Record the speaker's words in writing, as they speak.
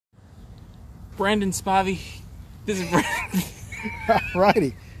Brandon Spivey. This is Brandon.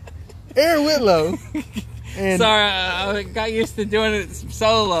 Alrighty. Aaron Whitlow. And Sorry, I got used to doing it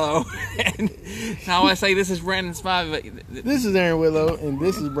solo. And now I say this is Brandon Spivey. But this is Aaron Whitlow, and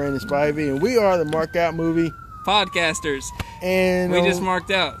this is Brandon Spivey, and we are the Mark Out Movie podcasters. And we just marked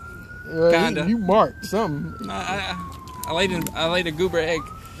out. Kinda. You marked something. I laid a goober egg.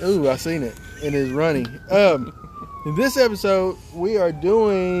 Ooh, I seen it. It is running. In this episode, we are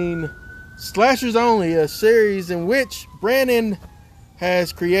doing Slashers Only, a series in which Brandon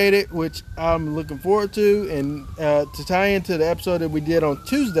has created, which I'm looking forward to, and to tie into the episode that we did on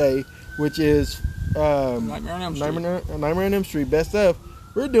Tuesday, which is Nightmare on Elm Street. Nightmare on Elm Street, best of.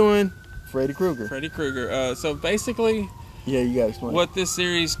 We're doing Freddy Krueger. Freddy Krueger. So basically, yeah, you got to explain what this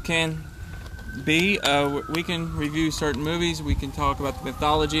series can be. We can review certain movies. We can talk about the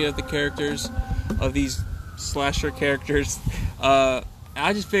mythology of the characters, of these slasher characters.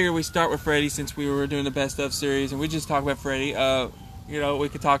 I just figured we start with Freddy since we were doing the best of series, and we just talk about Freddy. We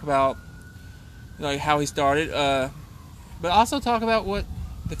could talk about like how he started, but also talk about what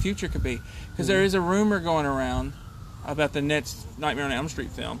the future could be, because there is a rumor going around about the next Nightmare on Elm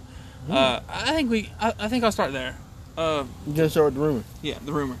Street film. I think I'll start there. You're gonna start with the rumor. Yeah,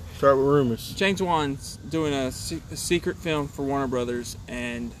 the rumor. Start with rumors. James Wan's doing a secret film for Warner Brothers,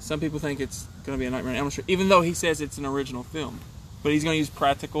 and some people think it's going to be a Nightmare on Elm Street, even though he says it's an original film. But he's going to use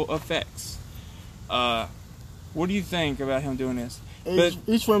practical effects. What do you think about him doing this?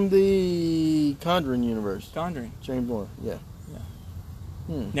 He's from the Conjuring universe. Conjuring. James Wan, yeah.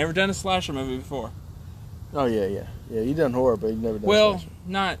 Never done a slasher movie before. Oh, yeah. He done horror, but he never done slasher.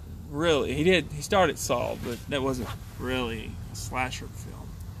 Not really. He did. He started Saw, but that wasn't really a slasher film.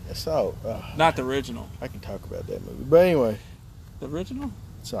 Saw. Not the original. I can talk about that movie. But anyway. The original?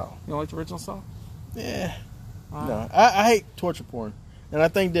 Saw. You don't like the original Saw? Yeah. No. I hate torture porn. And I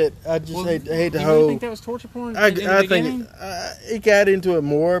think that I just hate the whole. You really think that was torture porn? I think it got into it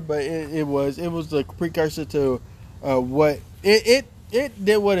more, but it was the precursor to what it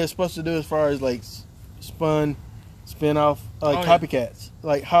did what it's supposed to do as far as like spin-off copycats,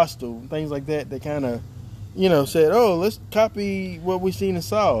 like Hostel, things like that. They kind of said, oh, let's copy what we seen in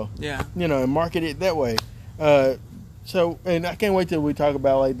Saw, and market it that way. So, and I can't wait till we talk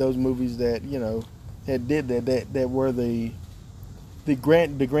about like those movies that that did that were the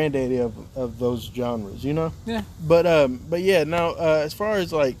granddaddy of those genres, Yeah. But yeah, now as far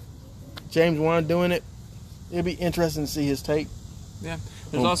as like James Wan doing it, it'd be interesting to see his take. Yeah.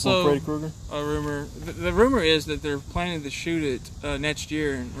 There's also Freddy Krueger. A rumor. The rumor is that they're planning to shoot it next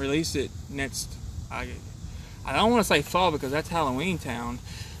year and release it next. I don't want to say fall because that's Halloween Town.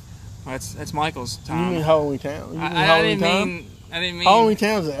 That's Michael's time. You mean Halloween Town? I didn't mean. Halloween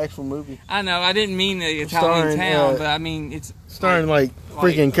Town's an actual movie. I know. I didn't mean it's Halloween Town, but I mean it's starring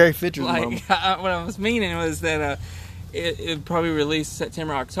freaking Carrie Fisher's mom. What I was meaning was that it probably released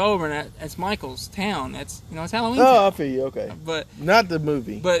September, October, and that's Michael's Town. That's it's Halloween. Oh, Town. I feel you. Okay, but not the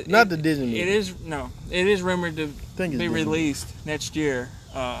movie, but not the Disney movie. It is rumored to be released next year.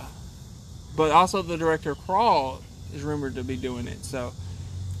 But also the director of Crawl is rumored to be doing it. So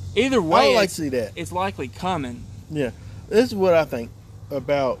either way, I would like to see that. It's likely coming. Yeah, this is what I think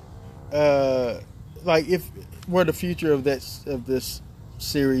about like if where the future of this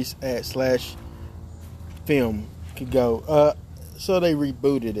series at slash film could go. So they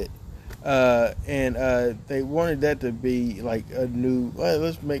rebooted it, and they wanted that to be like a new. Well,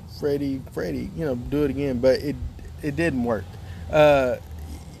 let's make Freddy, do it again, but it didn't work.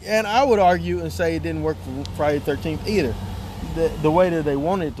 And I would argue and say it didn't work for Friday the 13th either. The way that they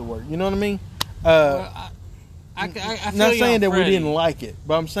wanted it to work, you know what I mean? I feel not saying that Freddy. we didn't like it,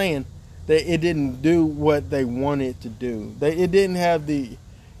 but I'm saying that it didn't do what they wanted to do. It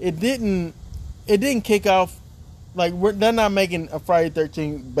didn't kick off like they're not making a Friday the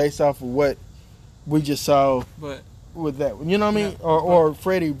 13th based off of what we just saw with that one. You know what I mean? Or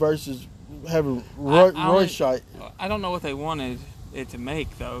Freddy versus having Roy shot. I don't know what they wanted it to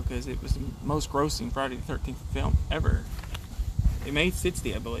make though, because it was the most grossing Friday the 13th film ever. It made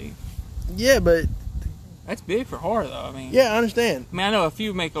 60, I believe. Yeah, but that's big for horror, though. I mean, yeah, I understand. I mean, I know a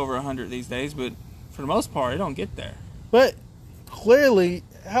few make over 100 these days, but for the most part, it don't get there. But clearly,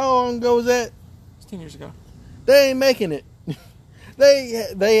 how long ago was that? It's 10 years ago. They ain't making it.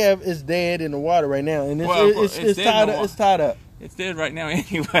 They have it's dead in the water right now, and it's tied up. It's tied up. It's dead right now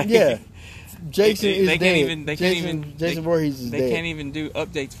anyway. Yeah, Jason is dead. Jason Voorhees is dead. They can't even do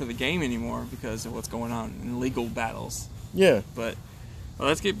updates for the game anymore because of what's going on in legal battles. Yeah, but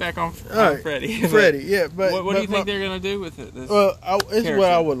let's get back on Freddy. Freddy, yeah. But what do you think they're gonna do with it? It's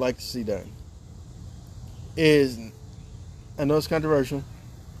what I would like to see done. Is I know it's controversial,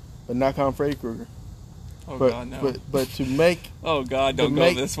 but not call him Freddy Krueger. Oh But God, no. but to make Oh God, don't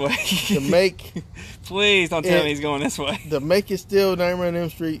go this way. to make Please don't tell me he's going this way. to make it still Nightmare on Elm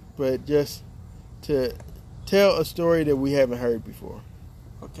Street, but just to tell a story that we haven't heard before.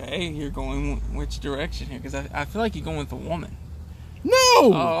 Okay, you're going which direction here? Because I feel like you're going with a woman. No.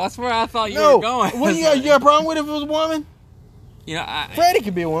 Oh, that's where I thought you were going. What you got a problem with if it was a woman? You know, Freddy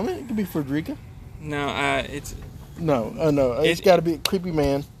could be a woman. It could be Frederica. No, it's no. It's got to be a creepy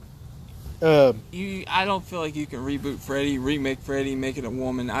man. I don't feel like you can reboot Freddy, remake Freddy, make it a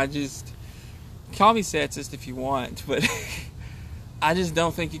woman. I just call me sexist if you want, but I just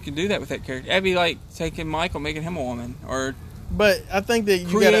don't think you can do that with that character. That'd be like taking Michael, making him a woman, or. But I think that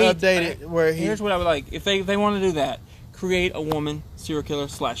you got to update it where he. Here's what I would like: if they want to do that, create a woman serial killer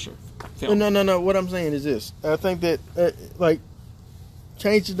slasher film. No. What I'm saying is this: I think that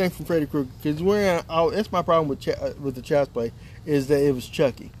change his name from Freddy Krueger, because that's my problem with the Child's Play, is that it was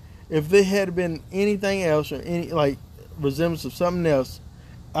Chucky. If there had been anything else or any resemblance of something else,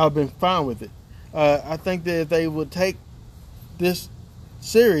 I've been fine with it. I think that if they would take this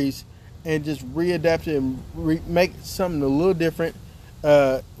series and just readapt it and make something a little different,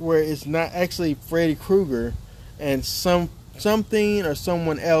 where it's not actually Freddy Krueger and something or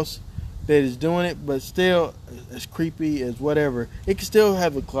someone else that is doing it, but still as creepy as whatever. It can still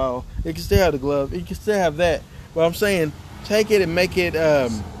have the claw. It can still have the glove. It can still have that. But I'm saying, take it and make it.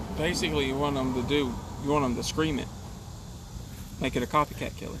 Basically, you want them to scream it. Make it a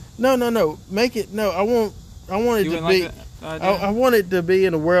copycat killer. No. Make it. No, I want it to be. Like I want it to be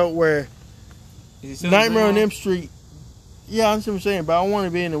in a world where Nightmare on Elm Street. Yeah, I understand what you're saying, but I want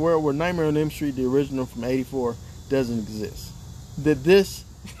to be in a world where Nightmare on Elm Street, the original from '84, doesn't exist. That this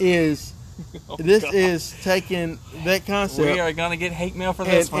is is taking that concept. We are gonna get hate mail for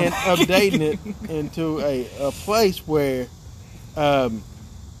this one. And updating it into a place where, giving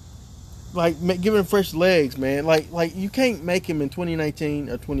him fresh legs, man. Like you can't make him in 2019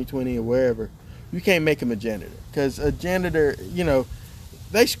 or 2020 or wherever. You can't make him a janitor, because a janitor,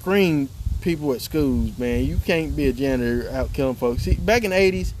 they screen people at schools, man. You can't be a janitor out killing folks. See, back in the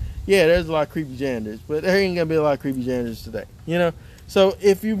 80s, yeah, there's a lot of creepy janitors, but there ain't gonna be a lot of creepy janitors today, So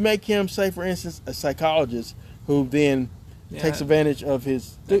if you make him, say for instance, a psychologist who then takes advantage of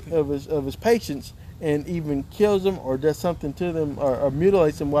his patients and even kills them or does something to them or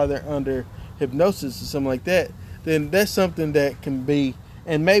mutilates them while they're under hypnosis or something like that, then that's something that can be.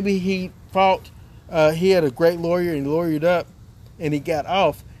 And maybe he fought. He had a great lawyer and lawyered up, and he got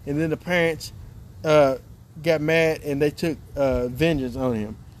off. And then the parents got mad and they took vengeance on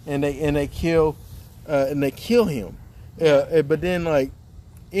him, and they kill him. But then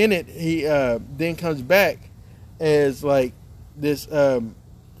in it, he then comes back as this to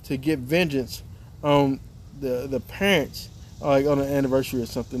get vengeance on the parents, on an anniversary or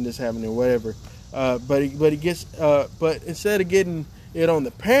something that's happening or whatever. But he gets but instead of getting it on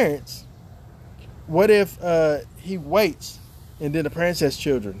the parents, what if he waits and then the parents has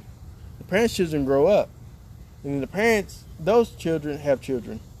children? The parents' children grow up, and then those children have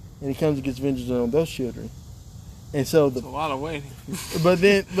children, and he comes and gets vengeance on those children. And so it's a lot of waiting. but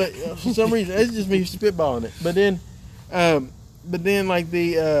for some reason, it's just me spitballing it. But then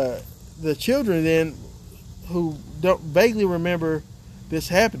the children then who don't vaguely remember this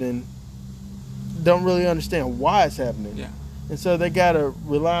happening don't really understand why it's happening. Yeah. And so they gotta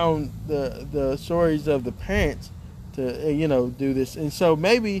rely on the stories of the parents to do this. And so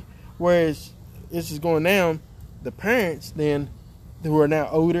maybe whereas this is going down, the parents then who are now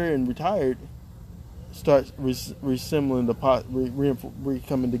older and retired start resembling the pot,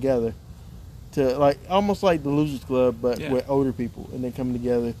 coming together to almost like the Losers Club, but with older people, and they come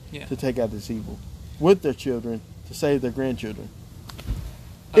together to take out this evil with their children to save their grandchildren.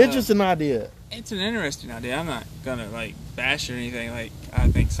 It's just an idea. It's an interesting idea. I'm not gonna bash or anything. I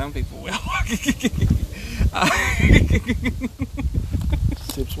think some people will.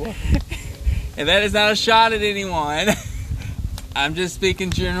 Sips what? And that is not a shot at anyone. I'm just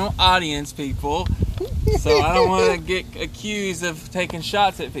speaking general audience, people. So I don't want to get accused of taking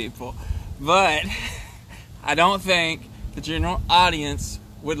shots at people. But I don't think the general audience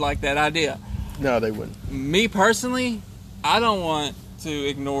would like that idea. No, they wouldn't. Me personally, I don't want to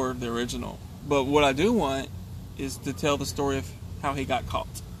ignore the original. But what I do want is to tell the story of how he got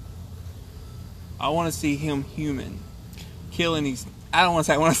caught. I want to see him human. Killing these... I don't want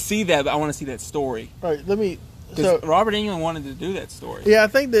to say I want to see that, but I want to see that story. All right, let me... Because Robert Englund wanted to do that story. Yeah, I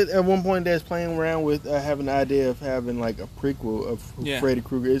think that at one point they was playing around with having the idea of having a prequel of Freddy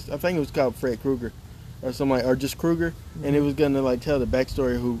Krueger. I think it was called Fred Krueger or something or just Krueger, and it was going to tell the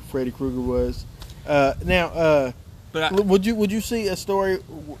backstory of who Freddy Krueger was. Now, But would you see a story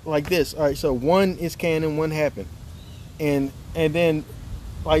like this? All right, so one is canon, one happened, and then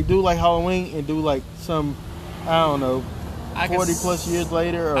like do like Halloween and do like some, I don't know, 40 plus years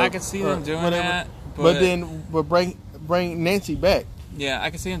later. Or, I could see them doing whatever. that, but bring Nancy back. Yeah, I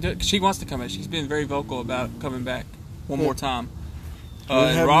can see him do it. 'Cause she wants to come back. She's been very vocal about coming back one more time.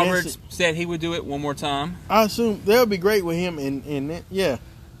 have Roberts Nancy- said he would do it one more time, I assume that would be great with him and yeah.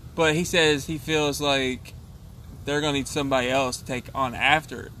 but he says he feels like they're going to need somebody else to take on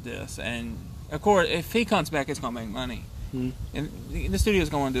after this. And of course, if he comes back, it's going to make money. Hmm. And the studio's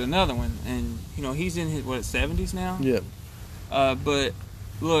going to do another one. And he's in his 70s now. Yeah. But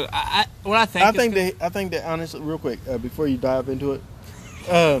look, I think that honestly, real quick, before you dive into it,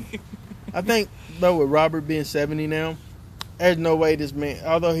 I think though with Robert being 70 now, there's no way this man,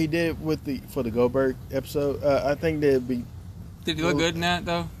 although he did it for the Goldberg episode, I think that'd be. Did he look good in that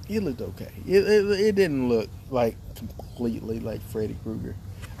though? He looked okay. It didn't look like completely like Freddy Krueger.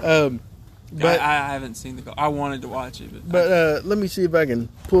 But I haven't seen I wanted to watch it, but let me see if I can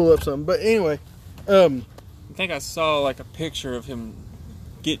pull up something. But anyway, I think I saw like a picture of him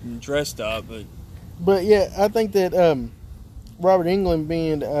getting dressed up, but yeah, I think that Robert Englund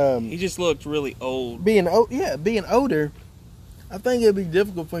being he just looked really old. being older, I think it'd be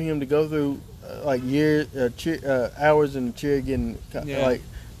difficult for him to go through like years, hours in the chair getting like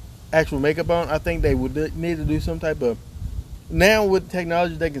actual makeup on. I think they would need to do some type of. Now with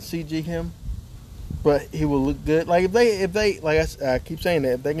technology, they can CG him, but he will look good. Like if they like I keep saying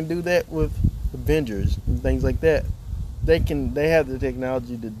that if they can do that with Avengers and things like that, they have the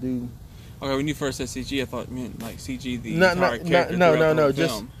technology to do. Okay, when you first said CG, I thought you meant like CG the entire character. No.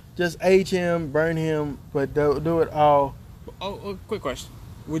 Film. Just age him, burn him, but do it all. Oh, quick question: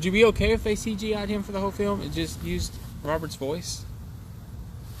 would you be okay if they CGI'd him for the whole film and just used Robert's voice?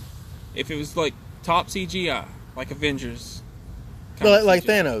 If it was like top CGI, like Avengers, like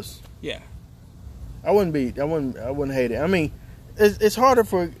Thanos. Yeah, I wouldn't hate it. I mean, it's harder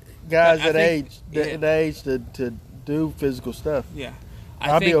for guys that age to do physical stuff. Yeah,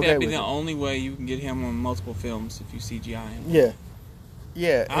 I'd think be okay that'd be with the it. only way you can get him on multiple films if you CGI him.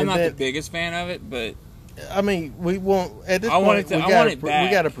 Yeah. I'm not the biggest fan of it, but I mean, we won't at this I want point. it to- I want it We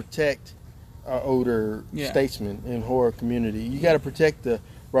back. got to protect our older statesmen in horror community. You got to protect the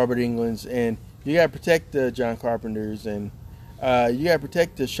Robert Englunds, and you got to protect the John Carpenters, and you got to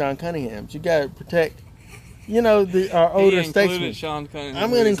protect the Sean Cunninghams. You got to protect, our older statesmen. Sean Cunningham. I'm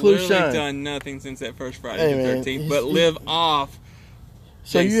going to include literally Sean. Done nothing since that first Friday the man, 13th, but live off.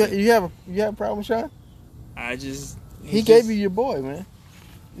 So Jason. you have a problem with Sean? He Gave you your boy, man.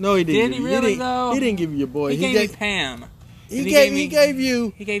 No, he didn't. Did he really though? He didn't give you your boy. He gave me Pam. He gave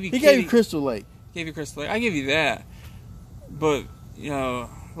you Crystal Lake. Gave you Crystal Lake. I give you that. But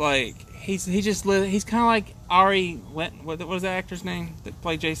like he's kind of like Ari. What was that actor's name that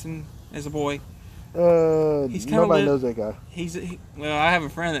played Jason as a boy? Nobody knows that guy. Well, I have a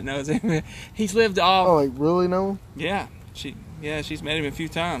friend that knows him. He's lived off. Oh, like really know him? Yeah, she's met him a few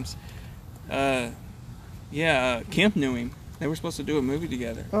times. Kemp knew him. They were supposed to do a movie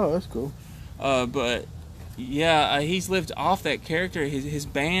together. Oh, that's cool. But he's lived off that character. His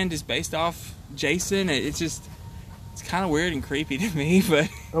band is based off Jason. It's kind of weird and creepy to me. But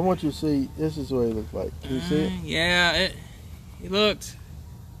I want you to see. This is what he looks like. Can you see it? Yeah, it looks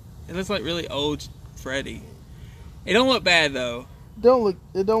like really old Freddy. It don't look bad though.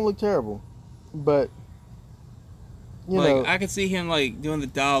 It don't look terrible, but I could see him like doing the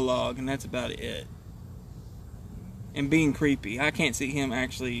dialogue, and that's about it. And being creepy. I can't see him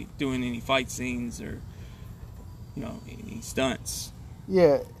actually doing any fight scenes or, any stunts.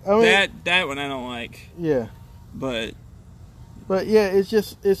 Yeah, I mean that one I don't like. Yeah, but yeah,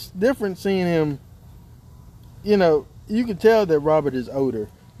 it's different seeing him. You can tell that Robert is older.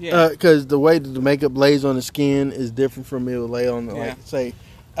 Yeah, because the way that the makeup lays on the skin is different from it would lay on like say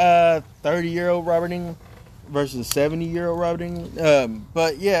 30-year-old Robert Englund versus 70-year-old Robert Englund.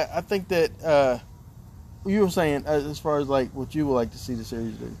 But yeah, I think that. You were saying as far as like what you would like to see the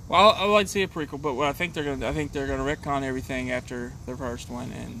series do. Well, I would like to see a prequel, but what I think they're gonna retcon everything after the first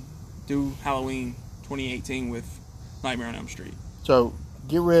one and do Halloween 2018 with Nightmare on Elm Street. So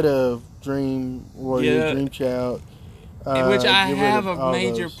get rid of Dream Warrior, Dream Child, which I have a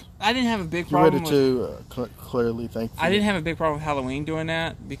major. I didn't have a big problem with. Get rid of two. Clearly, thankfully. I didn't have a big problem with Halloween doing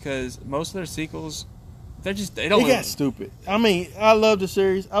that because most of their sequels. They got stupid. I mean, I love the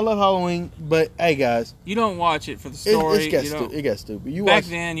series. I love Halloween, but hey, guys, you don't watch it for the story. It got stupid. Back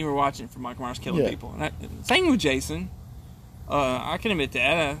then, you were watching for Michael Myers killing people. Same with Jason. I can admit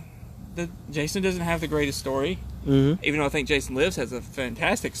that. Jason doesn't have the greatest story, even though I think Jason Lives has a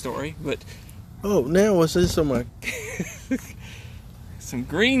fantastic story. But Oh, now what's this on my? Some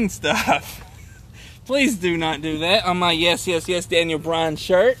green stuff. Please do not do that on my yes, yes, yes Daniel Bryan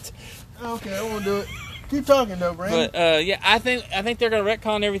shirt. Okay, I won't do it. Keep talking though, Brandon. But yeah, I think they're gonna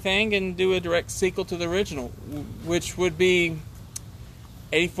retcon everything and do a direct sequel to the original, which would be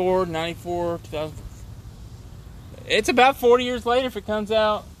 84, 94, 2000. It's about 40 years later if it comes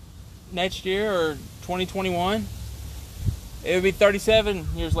out next year or 2021. It would be 37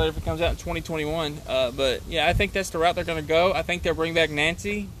 years later if it comes out in 2021. But yeah, I think that's the route they're gonna go. I think they'll bring back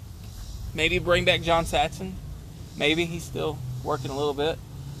Nancy. Maybe bring back John Saxon. Maybe he's still working a little bit.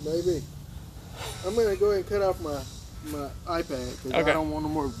 Maybe. I'm gonna go ahead and cut off my iPad because I don't want no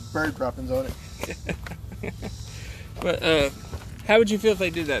more bird droppings on it. But how would you feel if they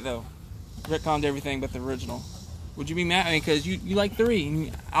did that though? Retconned everything but the original. Would you be mad? I mean, because you like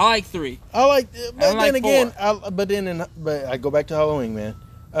 3. I like 3. I like, but like then again, 4. but I go back to Halloween, man.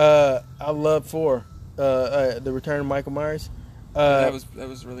 I love 4. The Return of Michael Myers. That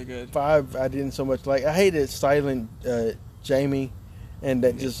was really good. 5, I didn't so much like. I hated silent Jamie, and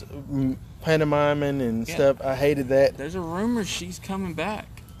that just pantomiming and stuff. I hated that. There's a rumor she's coming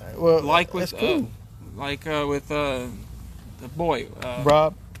back. Well, like with that's cool. The boy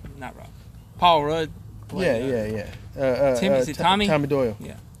Rob, not Rob, Paul Rudd. Yeah. Tommy Doyle.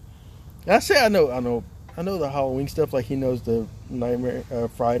 Yeah. I say I know the Halloween stuff. Like he knows the Nightmare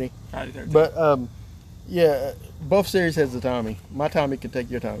Friday. Friday 13th. But yeah, both series has the Tommy. My Tommy can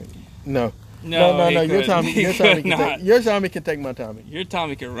take your Tommy. No. Your Tommy can take my Tommy. Your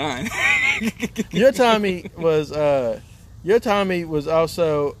Tommy can run. Your Tommy was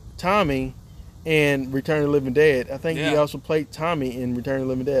also Tommy in Return of the Living Dead. I think he also played Tommy in Return of the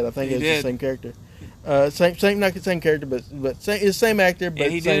Living Dead. I think it's the same character. Same, not the same character, but it's the same actor.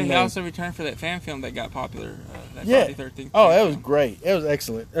 But he did. He also returned for that fan film that got popular. That Friday 13th. Oh, that was great. It was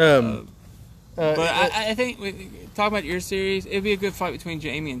excellent. But I think talking about your series, it'd be a good fight between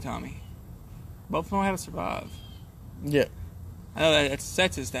Jamie and Tommy. Both of them have to survive. Yeah. I know that's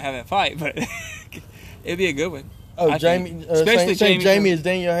sexist to have that fight, but it'd be a good one. Oh, Jamie, especially Jamie is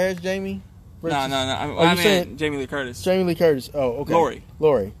Daniel Harris. Jamie. No. I mean Jamie Lee Curtis. Jamie Lee Curtis. Oh, okay.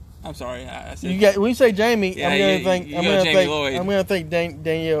 Laurie. I'm sorry. I said when you say Jamie, I'm gonna think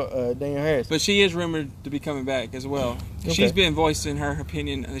Daniel Harris. But she is rumored to be coming back as well. Okay. She's been voicing her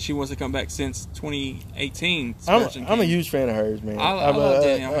opinion that she wants to come back since 2018. I'm a huge fan of hers, man. I love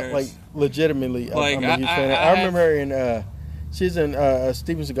Danielle Harris. Like legitimately, I'm a huge fan. I remember her in she's in a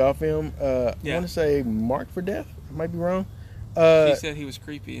Steven Seagal film. I want to say Marked for Death. I might be wrong. She said he was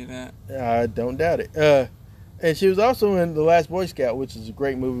creepy in that. I don't doubt it. And she was also in The Last Boy Scout, which is a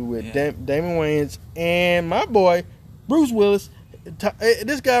great movie with Damon Wayans and my boy, Bruce Willis.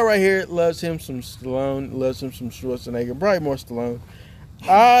 This guy right here loves him some Stallone, loves him some Schwarzenegger, probably more Stallone.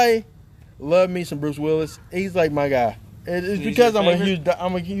 I love me some Bruce Willis. He's like my guy. It's because I'm a huge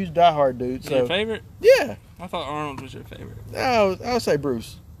diehard dude. So. Your favorite? Yeah. I thought Arnold was your favorite. I'll say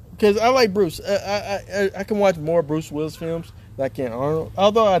Bruce. Because I like Bruce. I can watch more Bruce Willis films. I can't Arnold.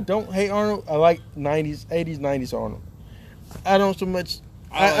 Although I don't hate Arnold, I like 90s, 80s, 90s Arnold. I don't so much.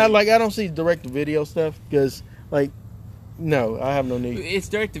 I don't see direct to video stuff because no, I have no need. It's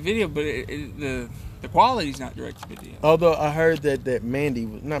direct to video, but the quality's not direct to video. Although I heard that Mandy,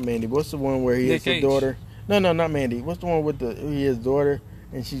 not Mandy. What's the one where he has a daughter? No, not Mandy. What's the one with he has daughter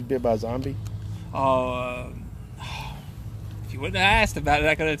and she's bit by a zombie? Oh, if you wouldn't have asked about it,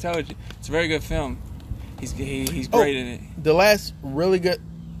 I could have told you. It's a very good film. He's great in it. The last really good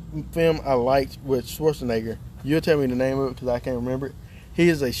film I liked with Schwarzenegger. You'll tell me the name of it because I can't remember it. He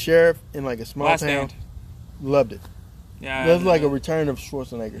is a sheriff in a small town. Stand. Loved it. Yeah, that's like a return of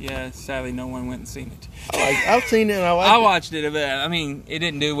Schwarzenegger. Yeah, sadly no one went and seen it. I've seen it and I liked it. I watched it, but I mean, it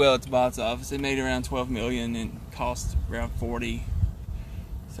didn't do well at the box office. It made around $12 million and cost around $40.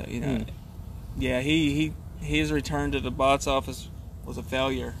 So yeah, his return to the box office was a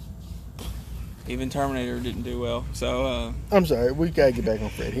failure. Even Terminator didn't do well. So I'm sorry, we gotta get back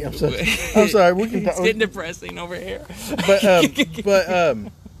on Freddy. I'm sorry. We can. It's getting depressing over here. But I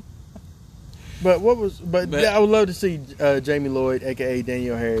would love to see Jamie Lloyd, aka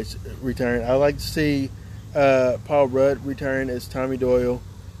Danielle Harris, return. I'd like to see Paul Rudd return as Tommy Doyle.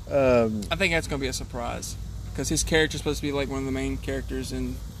 I think that's gonna be a surprise because his character's supposed to be like one of the main characters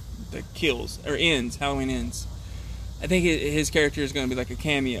in the Halloween Ends. I think his character is gonna be like a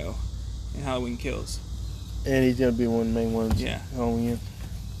cameo in Halloween Kills. And he's going to be one of the main ones. Yeah. Halloween.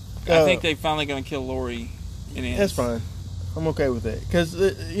 I think they're finally going to kill Laurie in Ends. That's fine. I'm okay with that. Because,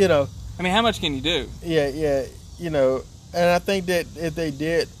 I mean, how much can you do? Yeah. And I think that if they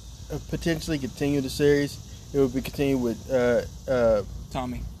did potentially continue the series, it would be continued with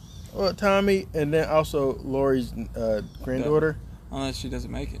Tommy. Well, Tommy, and then also Lori's granddaughter. Unless she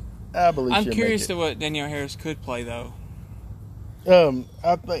doesn't make it. I believe. I'm she'll curious make to what Danielle Harris could play though.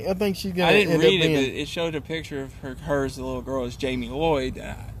 I think she's gonna. I didn't end read up it, being, but it showed a picture of her as the little girl as Jamie Lloyd.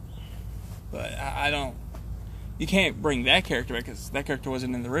 But I don't. You can't bring that character back because that character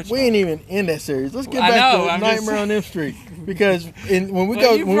wasn't in the original. We ain't even in that series. Let's get I back know, to I'm Nightmare just- on Elm Street because when we Well,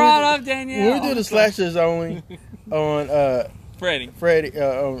 go you when brought we, up Danielle. when we do the slashers only on Freddy. Freddy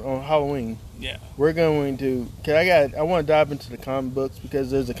on Halloween, Yeah. we're going to. Cause I want to dive into the comic books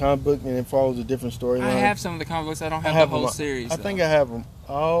because there's a comic book and it follows a different storyline. I have some of the comic books. I don't have, I have the whole them, series. I think I have them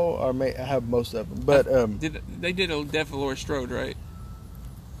all, or I have most of them. But they did a Death of Laurie Strode, right?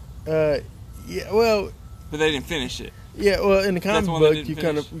 yeah, well, But they didn't finish it. yeah, well, in the That's comic the one they book, didn't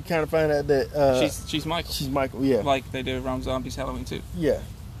you kind of find out that She's Michael. she's Michael. Yeah, Like they did around Zombies Halloween 2. yeah.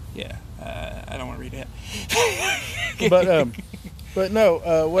 Yeah. I don't want to read that. But no,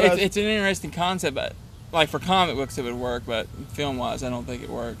 It's an interesting concept, but like for comic books it would work, but film wise I don't think it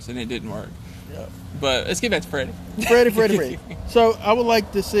works, and it didn't work. Yeah. But let's get back to Freddy. Freddy. So I would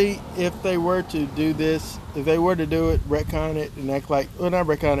like to see if they were to do this, if they were to do it, retcon it, and act like, well, not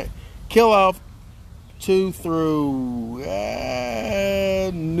retcon it, kill off 2 through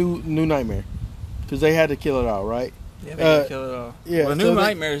New Nightmare, because they had to kill it all, right? Yeah, they gotta kill it all. yeah, Well, so New they-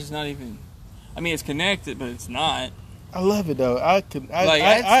 Nightmares is not even. I mean, it's connected, but it's not. I love it though. Like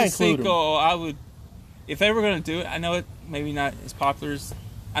I that's the include them. sequel. I would, if they were gonna do it. I know it maybe not as popular as.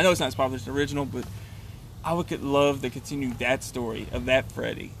 I know it's not as popular as the original, but I would love to continue that story of that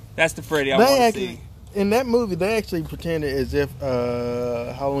Freddy. That's the Freddy I They want to actually, see. in that movie, they actually pretended as if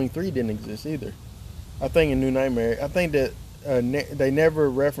Halloween 3 didn't exist either. I think in New Nightmare, I think that they never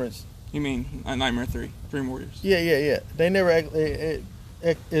referenced. You mean Nightmare 3, Dream Warriors? Yeah. They never it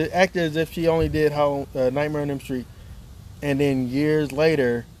acted as if she only did Nightmare on Elm Street, and then years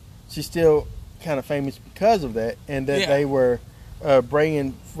later, she's still kind of famous because of that, and that they were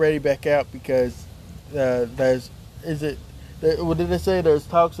bringing Freddy back out because what did they say? There's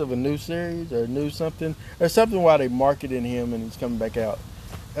talks of a new series or new something or something while they marketing him and he's coming back out.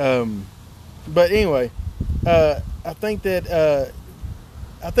 But anyway, I think that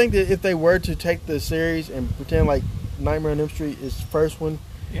if they were to take the series and pretend like Nightmare on Elm Street is the first one,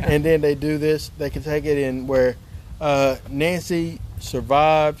 and then they do this, they could take it in where Nancy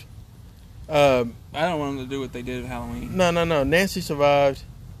survived. I don't want them to do what they did with Halloween. No. Nancy survived.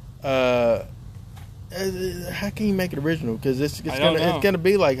 How can you make it original? Because it's gonna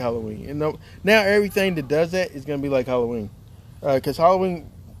be like Halloween. You know, now everything that does that is gonna be like Halloween. Because Halloween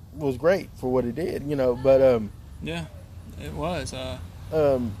was great for what it did, you know. But yeah, it was.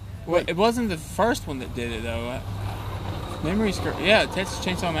 Well, it wasn't the first one that did it though. Texas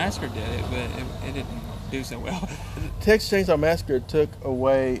Chainsaw Massacre did it, but it didn't do so well. Texas Chainsaw Massacre took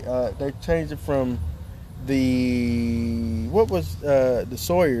away. They changed it from the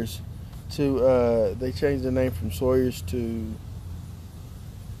Sawyers to they changed the name from Sawyers to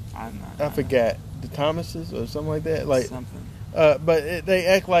I forgot, the Thomases or something like that. Like something. But they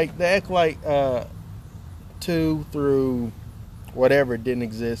act like 2 through whatever didn't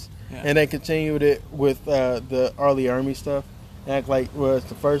exist, and they continued it with the Arlie Army stuff. Act like it's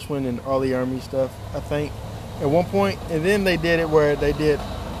the first one and Arlie Army stuff, I think, at one point, and then they did it where they did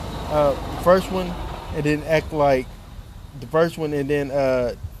the first one and then act like the first one, and then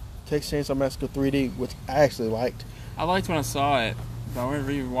Texas Chainsaw Massacre 3D, which I actually liked. I liked when I saw it, but I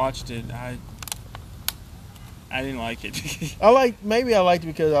never even watched it. I didn't like it. I liked it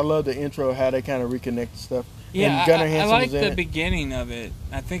because I love the intro, how they kind of reconnect stuff. Yeah, and Gunnar I Hansen liked was in the it. beginning of it.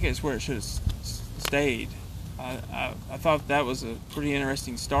 I think it's where it should have stayed. I thought that was a pretty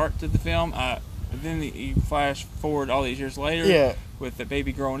interesting start to the film. Then you flash forward all these years later, with the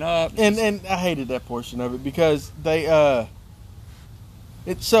baby growing up, and I hated that portion of it because they in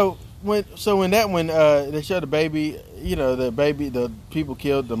that one they showed the baby, the people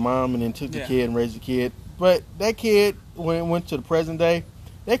killed the mom and then took the kid and raised the kid, but that kid when it went to the present day,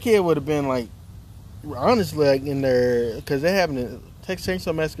 that kid would have been like, honestly, like in there, because they happened in Texas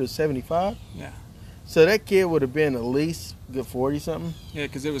Chainsaw Massacre 75. Yeah. So that kid would have been at least good 40 something. Yeah,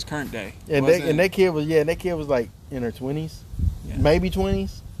 because it was current day. And that kid was like in her 20s, maybe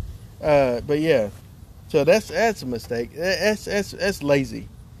 20s. But yeah, so that's a mistake. That's lazy.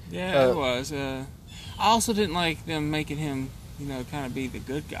 Yeah, it was. I also didn't like them making him, kind of be the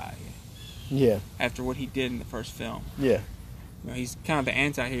good guy. Yeah. After what he did in the first film. Yeah. He's kind of the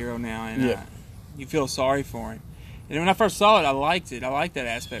anti-hero now, and you feel sorry for him. And when I first saw it, I liked it. I liked that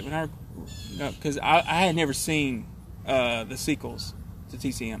aspect. Because I had never seen the sequels to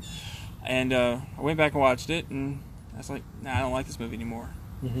TCM. And I went back and watched it, and I was like, nah, I don't like this movie anymore.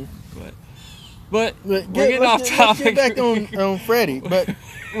 But we're getting off topic. Let's get back on Freddy. But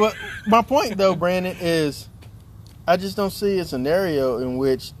my point, though, Brandon, is I just don't see a scenario in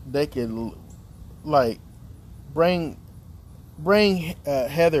which they could, like, bring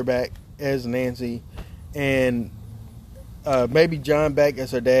Heather back as Nancy and maybe John back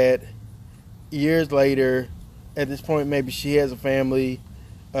as her dad. Years later, at this point, maybe she has a family,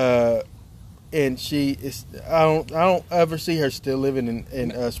 and she is. I don't ever see her still living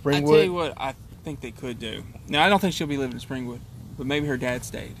in Springwood. I tell you what, I think they could do. Now, I don't think she'll be living in Springwood, but maybe her dad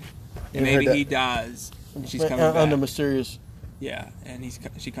stayed, and maybe he dies, and she's coming back under mysterious. Yeah, and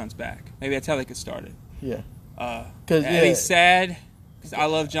she comes back. Maybe that's how they could start it. Yeah, because he's sad. Because I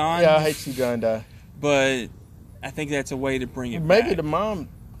love John. Yeah, I hate to see John die. But I think that's a way to bring it maybe back. The mom,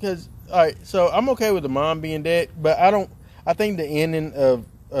 because all right, so I'm okay with the mom being dead, but I think the ending of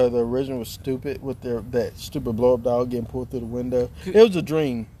the original was stupid with that stupid blow up doll getting pulled through the window. It was a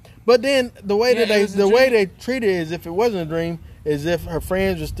dream, but then the way they treated it as if it wasn't a dream, as if her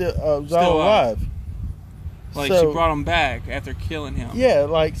friends were still all alive. Like, she brought him back after killing him. Yeah,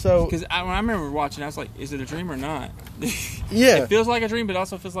 like, so. Because when I remember watching, I was like, is it a dream or not? Yeah. It feels like a dream, but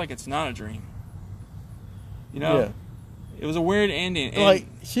also feels like it's not a dream. You know? Yeah. It was a weird ending. Like,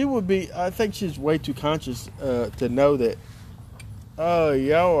 she would be, I think she's way too conscious to know that, oh,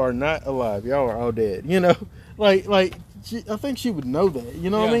 y'all are not alive. Y'all are all dead. You know? Like I think she would know that. You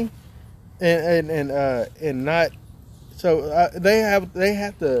know what I mean? And not, so they have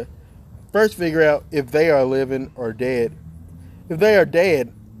to first figure out if they are living or dead. If they are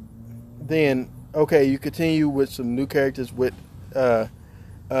dead, then okay, you continue with some new characters with Nancy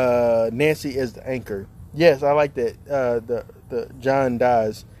as the anchor. Yes, I like that. The John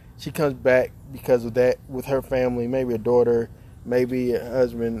dies. She comes back because of that with her family, maybe a daughter, maybe a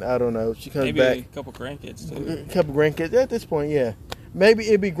husband. I don't know. She comes maybe back. Maybe a couple grandkids too. A couple grandkids at this point. Yeah, maybe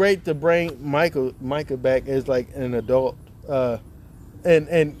it'd be great to bring Micah back as like an adult.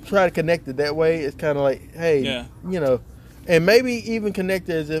 And try to connect it that way. It's kind of like, hey, you know, and maybe even connect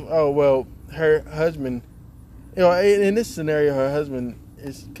it as if, oh, well, her husband, you know, in this scenario, her husband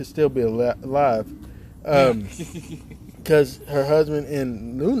could still be alive. Because her husband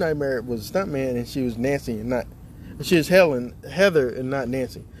in New Nightmare was a stuntman and she was Nancy and not, she was Heather and not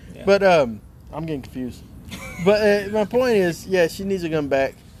Nancy. Yeah. But I'm getting confused. But my point is, yeah, she needs to come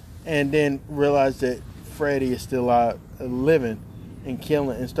back and then realize that Freddy is still alive, living. And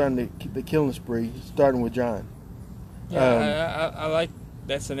killing and starting the killing spree, starting with John. Yeah, I like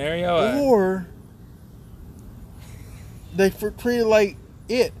that scenario. Or they treat it like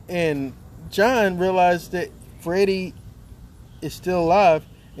it, and John realized that Freddy is still alive,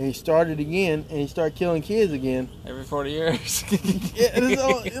 and he started again, and he started killing kids again every 40 years. Look,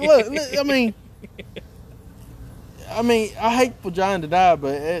 I mean, I hate for John to die,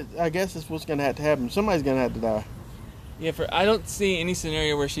 but I guess that's what's going to have to happen. Somebody's going to have to die. Yeah, I don't see any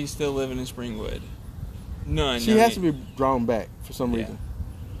scenario where she's still living in Springwood. None. She has to be drawn back for some reason.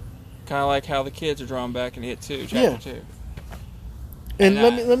 Kind of like how the kids are drawn back in It 2, Chapter 2. And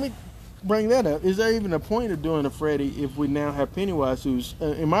let me bring that up. Is there even a point of doing a Freddy if we now have Pennywise, who's,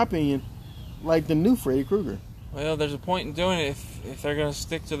 in my opinion, like the new Freddy Krueger? Well, there's a point in doing it if they're going to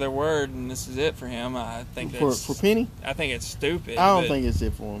stick to their word and this is it for him. I think that's... For Penny? I think it's stupid. I don't think it's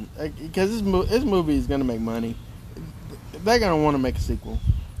it for him. Because this movie is going to make money. They're going to want to make a sequel.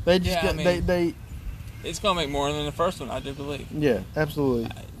 They just it's going to make more than the first one, I do believe. Yeah,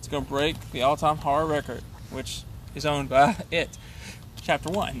 absolutely. It's going to break the all-time horror record, which is owned by It, Chapter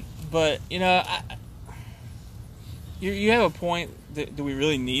 1. But, you know, you have a point. Do we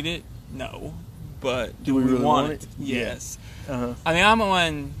really need it? No. But do we really want it? Yes. Yeah. Uh-huh. I mean, I'm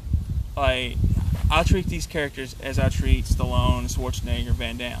on, like, I treat these characters as I treat Stallone, Schwarzenegger,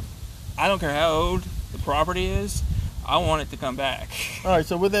 Van Damme. I don't care how old the property is. I want it to come back. All right,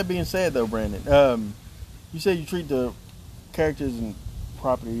 so with that being said, though, Brandon, you said you treat the characters and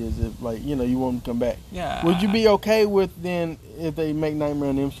property as if, like, you know, you want them to come back. Yeah. Would you be okay with then if they make Nightmare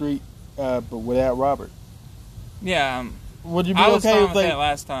on Elm Street, but without Robert? Yeah. Would you be I was okay fine with with that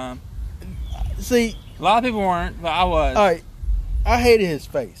last time. See, a lot of people weren't, but I was. All right, I hated his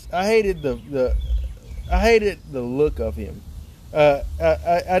face. I hated I hated the look of him. I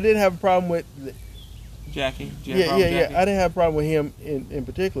didn't have a problem with Jackie. Yeah. I didn't have a problem with him in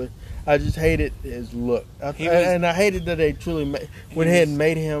particular. I just hated his look, and I hated that they truly went ahead and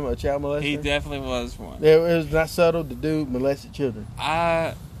made him a child molester. He definitely was one. It was not subtle. The dude molested children.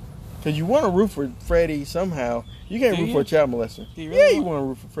 Because you want to root for Freddy somehow. You can't root for a child molester. Really you want to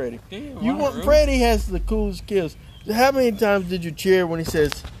root for Freddy. You want Freddy has the coolest kills. How many times did you cheer when he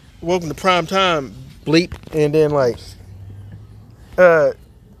says, "Welcome to prime time, bleep," and then like,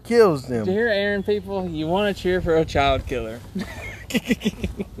 kills them. Did you hear Aaron, people? You want to cheer for a child killer.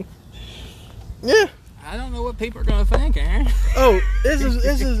 Yeah. I don't know what people are going to think, Aaron. Oh, this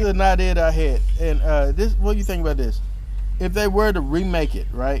is an idea that I had, and this. What do you think about this? If they were to remake it,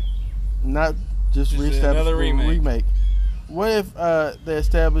 right? Not just reestablish another remake. What if they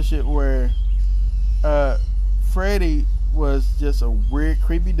establish it where Freddy was just a weird,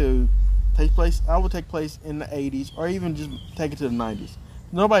 creepy dude? I would take place in the 80s, or even just take it to the 90s.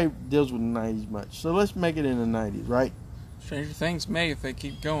 Nobody deals with the 90s much, so let's make it in the 90s, right? Stranger Things may if they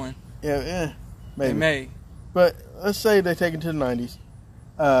keep going. Yeah, maybe. They may. But let's say they take it to the 90s,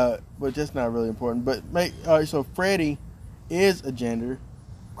 but that's not really important. But so Freddy is a janitor,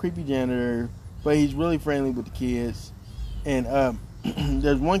 creepy janitor, but he's really friendly with the kids. And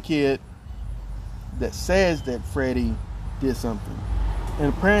there's one kid that says that Freddy did something,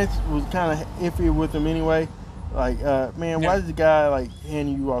 and the parents was kind of iffy with him anyway. Like, man, why is the guy like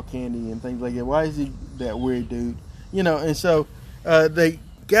handing you all candy and things like that? Why is he that weird dude? You know, and so they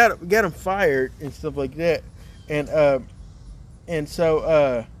got him fired and stuff like that. And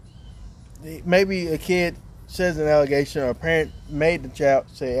so maybe a kid says an allegation, or a parent made the child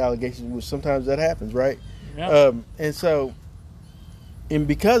say allegations, which sometimes that happens, right? Yeah. And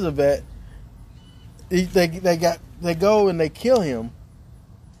because of that, they go and they kill him,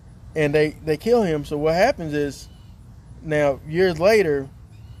 and they kill him. So what happens is, now years later,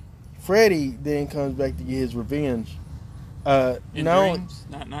 Freddy then comes back to get his revenge. In dreams,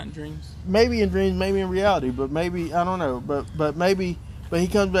 not in dreams. Maybe in dreams, maybe in reality, but maybe I don't know. But he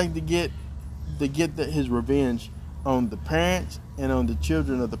comes back to get his revenge on the parents and on the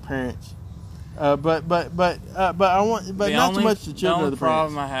children of the parents. But not so much the children of the parents. The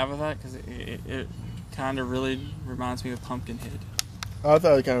problem I have with that, because it kind of really reminds me of Pumpkinhead. Oh, I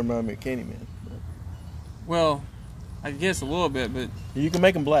thought it kind of reminded me of Candyman. Well, I guess a little bit, but you can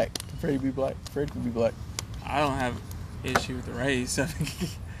make him black. Freddy be black. Freddy can be black. I don't have issue with the race.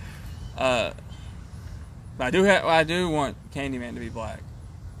 But I do want Candyman to be black.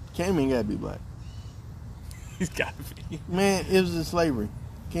 Candyman gotta be black. He's gotta be. Man, it was in slavery.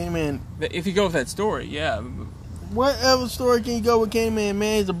 Candyman. If you go with that story, yeah. What other story can you go with Candyman?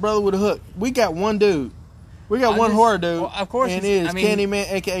 Man, he's a brother with a hook. We got one dude. We got one horror dude. Well, of course, and it is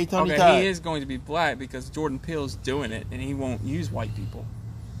Candyman, aka Tony Todd. He is going to be black because Jordan Peele's doing it, and he won't use white people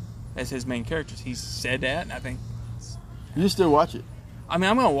as his main characters. He's said that, and I think you still watch it. I mean,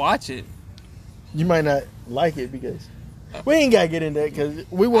 I'm gonna watch it. You might not like it because we ain't gotta get into that because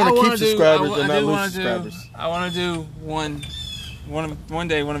we want to keep subscribers and not lose subscribers. I want to do one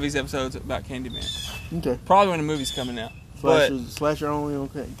day one of these episodes about Candyman. Okay. Probably when the movie's coming out. Slasher only on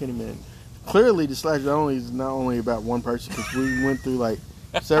Candyman. Clearly, the slasher only is not only about one person because we went through like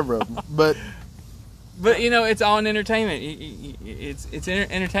several of them. But you know, it's all in entertainment. It's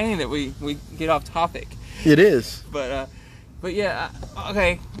entertaining that we get off topic. It is. But yeah,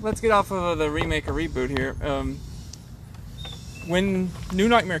 okay. Let's get off of the remake or reboot here. When New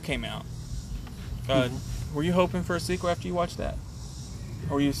Nightmare came out, were you hoping for a sequel after you watched that?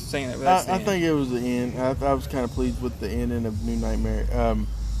 Or were you saying that? I think it was the end. I was kind of pleased with the ending of New Nightmare.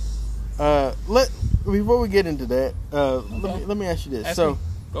 Before we get into that, let me ask you this. Go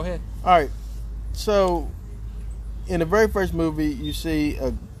ahead. All right. So, in the very first movie, you see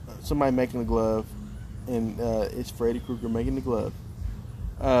somebody making a glove, and it's Freddy Krueger making the glove.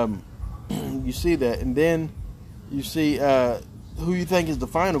 You see that, and then you see who you think is the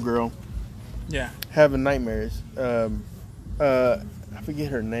final girl. Yeah. Having nightmares. I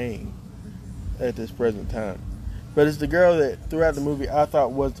forget her name at this present time. But it's the girl that throughout the movie I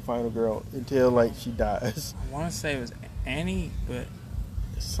thought was the final girl until like she dies. I want to say it was Annie, but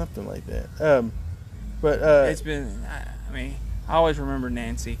something like that. It's been. I mean, I always remember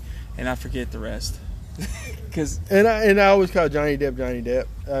Nancy, and I forget the rest. And I always call Johnny Depp.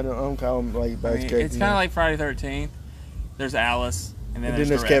 I don't call him like by his character. It's kind of like Friday 13th. There's Alice, and then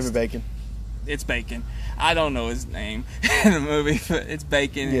there's Kevin Bacon. It's Bacon. I don't know his name in the movie, but it's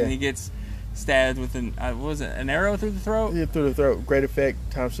Bacon, and he gets stabbed with an arrow through the throat? Yeah, through the throat. Great effect,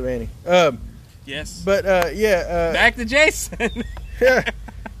 Tom Savini. Yes. But, back to Jason. Yeah.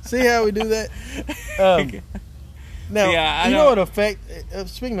 See how we do that? Now, you know what effect,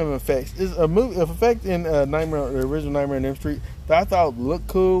 speaking of effects, is a effect in the original Nightmare on Elm Street that I thought looked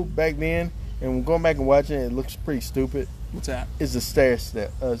cool back then, and going back and watching it, it looks pretty stupid. What's that? Is the stair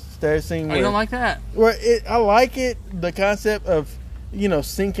scene. Oh, you don't like that? I like it, the concept of,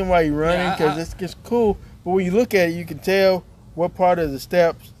 sinking while you're running, because it's just cool. But when you look at it, you can tell what part of the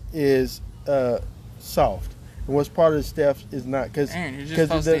steps is soft, and what's part of the staff is not. Because Aaron, you're just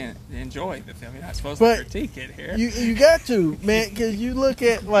supposed to enjoy the film. You're not supposed to critique it here. You got to, man, because you look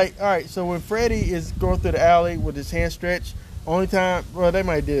at, like, all right, so when Freddy is going through the alley with his hand stretched, only time, well, they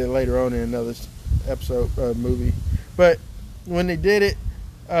might do it later on in another episode, movie, but when they did it,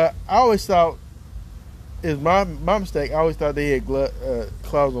 I always thought, is my mistake, I always thought they had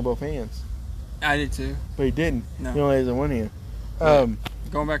claws on both hands. I did too. But he didn't. No. He only has on one hand.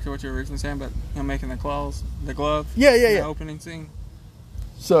 Going back to what you were originally saying about him making the glove. Yeah. The opening scene.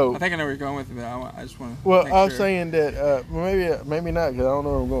 So I think I know where you're going with it, but I just want to. Well, I was saying that maybe not, because I don't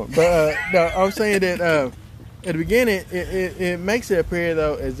know where I'm going. But no, I was saying that at the beginning, it makes it appear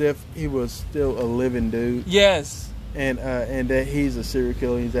though as if he was still a living dude. Yes. And that he's a serial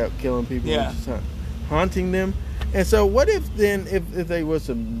killer. He's out killing people. Yeah. And just haunting them. And so, what if then if they was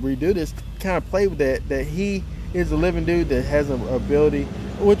to redo this, kind of play with that he is a living dude that has an ability,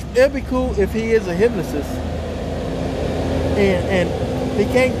 which it'd be cool if he is a hypnotist and he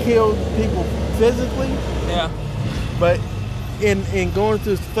can't kill people physically. Yeah. But in going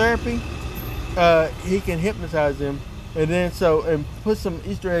through therapy, he can hypnotize them, and then and put some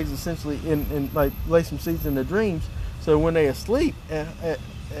Easter eggs essentially in like lay some seeds in their dreams, so when they asleep at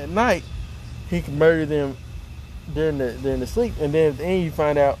night, he can murder them during the sleep, and then at the end you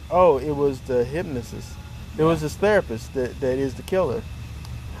find out, oh, it was the hypnotist, it was his therapist that is the killer.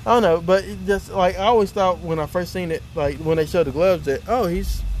 I don't know, but it just like I always thought when I first seen it, like when they showed the gloves, that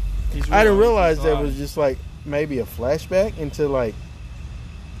he's real. I didn't realize that it was just like maybe a flashback into like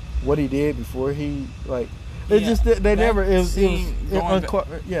what he did before he like. It just they never. It was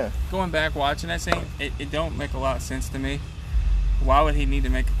Going back watching that scene, it don't make a lot of sense to me. Why would he need to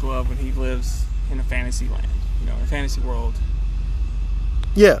make a glove when he lives in a fantasy land, a fantasy world?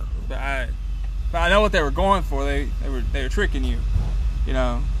 Yeah. But I know what they were going for. They were tricking you,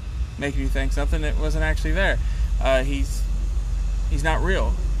 making you think something that wasn't actually there. He's not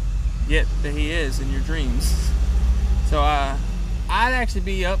real, yet that he is in your dreams. So I'd actually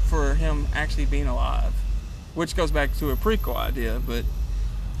be up for him actually being alive, which goes back to a prequel idea. But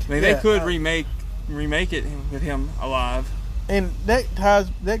I mean, they could remake it with him alive. And that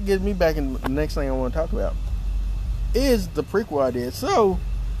gets me back in the next thing I want to talk about is the prequel idea. So,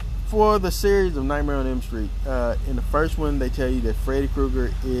 for the series of Nightmare on Elm Street, in the first one, they tell you that Freddy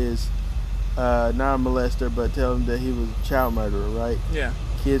Krueger is not a molester, but tell him that he was a child murderer, right? Yeah.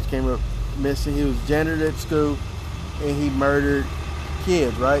 Kids came up missing. He was janitor at school, and he murdered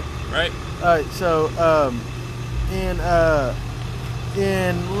kids, right? Right. All right. So,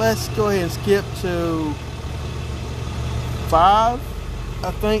 and let's go ahead and skip to 5.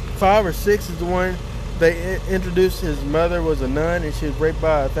 I think 5 or 6 is the one they introduced. His mother was a nun and she was raped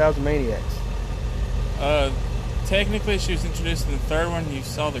by 1,000 maniacs. Technically she was introduced in the 3rd one. You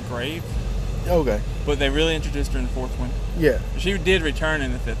saw the grave. Okay. But they really introduced her in the 4th one. Yeah. She did return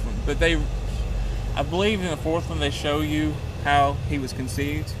in the 5th one, but I believe in the 4th one they show you how he was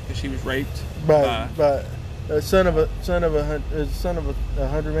conceived, because she was raped by a son of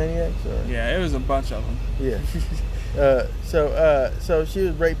 100 maniacs. Or? Yeah, it was a bunch of them. Yeah. So she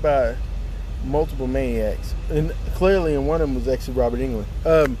was raped by multiple maniacs, and clearly in one of them was actually Robert Englund.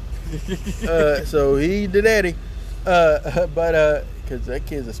 So he the daddy, but because that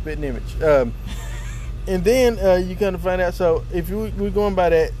kid's a spitting image. And then you kind of find out. So if we're going by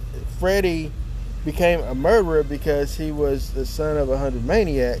that, Freddy became a murderer because he was the son of 100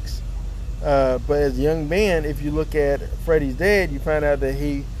 maniacs. But as a young man, if you look at Freddy's dad, you find out that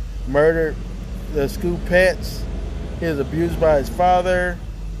he murdered the school pets. He was abused by his father.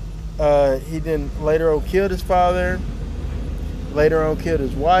 He then later on killed his father. Later on killed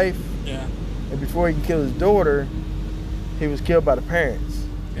his wife. Yeah. And before he can kill his daughter, he was killed by the parents.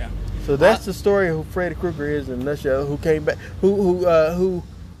 Yeah. So that's the story of who Freddy Krueger is in a nutshell. Who came back? Who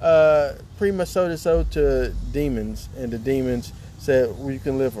pretty much sold his soul to demons, and the demons said, well, you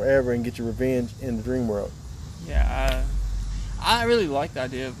can live forever and get your revenge in the dream world. Yeah, I really like the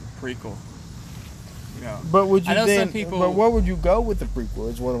idea of a prequel. But would you some people, but where would you go with the prequel?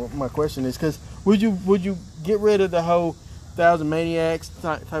 Is one of my question is, because would you get rid of the whole 1,000 maniacs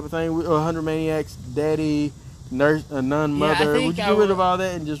type of thing, or 100 maniacs, daddy, nurse, a nun, mother? Would you get rid of all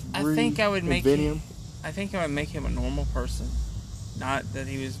that and just I think I would make him? I think I would make him a normal person, not that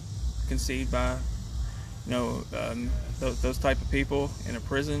he was conceived by those type of people in a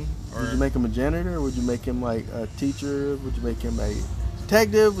prison. Or would you make him a janitor? Or would you make him like a teacher? Would you make him a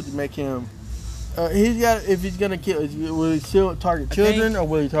detective? Would you make him? If he's gonna kill, will he still target children, or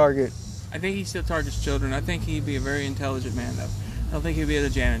will he target? I think he still targets children. I think he'd be a very intelligent man, though. I don't think he'd be a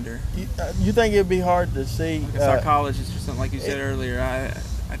janitor. You think it'd be hard to see like a psychologist or something, like you said earlier? I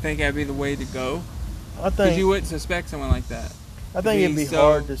think that'd be the way to go. Because you wouldn't suspect someone like that. I think it'd be so-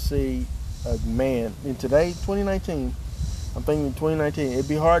 hard to see a man in today, 2019. I'm thinking in 2019, it'd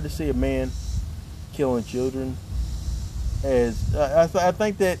be hard to see a man killing children. I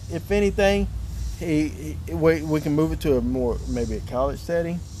think that if anything, we can move it to a more maybe a college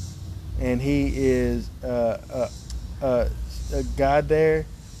setting, and he is a guy there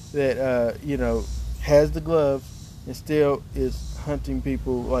that has the glove and still is hunting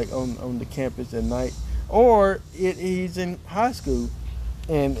people like on the campus at night, or he's in high school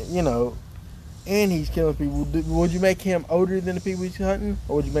and and he's killing people. Would you make him older than the people he's hunting,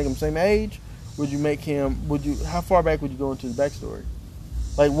 or would you make him same age? Would you make him? How far back would you go into the backstory?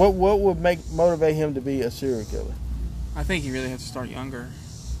 Like what would motivate him to be a serial killer? I think you really have to start younger,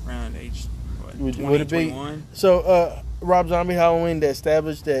 around age Would 20, it be 21. so? Rob Zombie Halloween that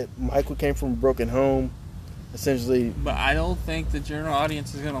established that Michael came from a broken home, essentially. But I don't think the general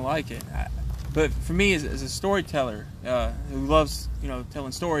audience is going to like it. But for me, as a storyteller who loves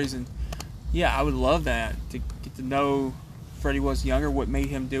telling stories, and yeah, I would love that to get to know Freddy was younger, what made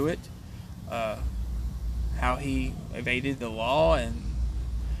him do it, how he evaded the law, and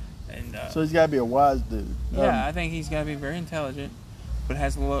So he's got to be a wise dude. yeah, I think he's got to be very intelligent, but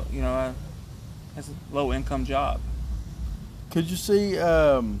has a low has a low income job. Could you see?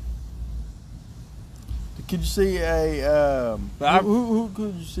 Could you see a? Who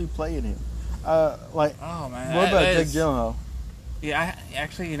could you see playing him? Like, Oh man, what about that Jake is- Gyllenhaal? Yeah,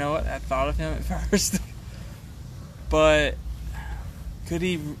 actually, you know what? I thought of him at first, but could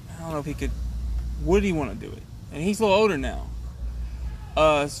he? I don't know if he could. Would he want to do it? And he's a little older now.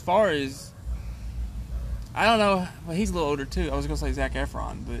 As far as I don't know, well, he's a little older too. I was gonna say Zac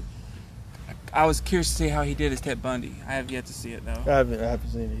Efron, but I was curious to see how he did as Ted Bundy. I have yet to see it though, I haven't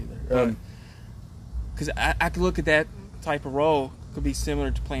seen it either. because I could look at that type of role could be similar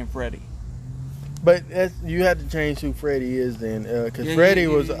to playing Freddy. But you have to change who Freddy is then, because Yeah, Freddy yeah,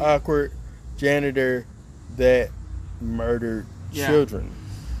 was yeah, an yeah. awkward janitor that murdered Yeah. children.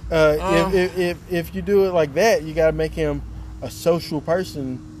 If you do it like that, you got to make him a social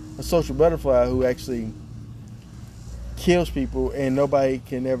person, a social butterfly who actually kills people, and nobody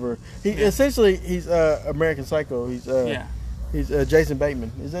can ever. Yeah. Essentially he's American Psycho. He's He's Jason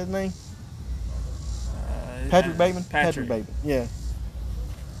Bateman. Is that his name? Patrick Bateman. Patrick. Bateman. Yeah.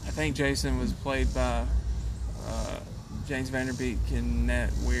 I think Jason was played by James Vanderbeek in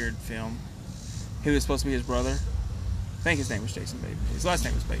that weird film. He was supposed to be his brother. I think his name was Jason Bateman. His last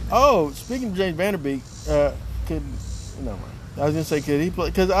name was Bateman. Oh, speaking of James Vanderbeek, could no mind. I was gonna say could he play?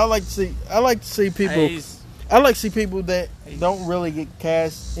 Because I like to see people. I like to see people that don't really get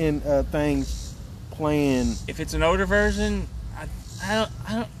cast in things playing. If it's an older version, I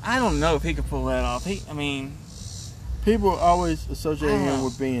don't know if he could pull that off. People always associate I don't him know.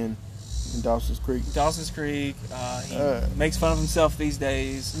 with being in Dawson's Creek. Dawson's Creek. He makes fun of himself these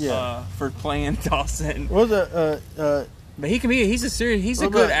days. Yeah. For playing Dawson. What was that? But he can be. He's a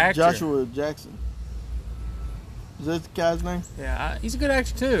What good about actor. Joshua Jackson. Is that the guy's name? Yeah, he's a good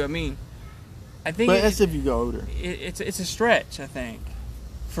actor too. I mean, I think But that's if you go older. it's a stretch. I think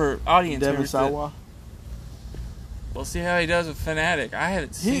for audience Devin members. Sawa. We'll see how he does with Fanatic. I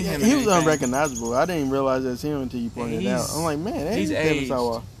haven't seen him. He in was anything. unrecognizable. I didn't even realize that's him until you pointed it out. I'm like, man, that he's is Devin aged.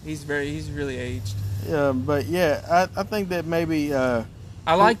 Sawa. He's really aged. But yeah, I think that maybe I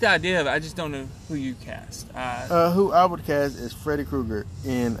like the idea of it. I just don't know who you cast. who I would cast is Freddy Krueger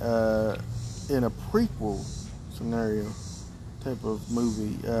in a prequel scenario type of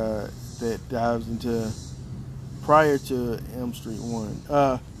movie that dives into prior to Elm Street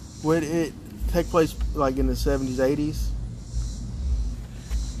 1. Would it take place like in the 70s, 80s?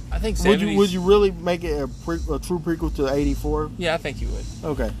 I think 70s. Would you really make it a true prequel to 84? Yeah, I think you would.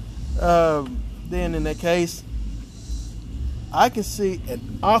 Okay. Then in that case, I can see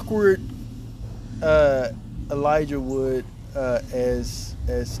an awkward Elijah Wood as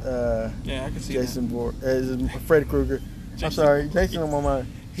Yeah, I can see Jason Voorhees, as Freddy Krueger. I'm sorry, Jason on my mind.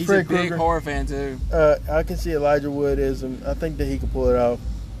 that. He's Freddy a big Krueger. horror fan too. I can see Elijah Wood as him. I think that he could pull it off.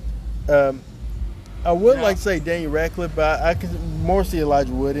 I would No. like to say Daniel Radcliffe, but I can more see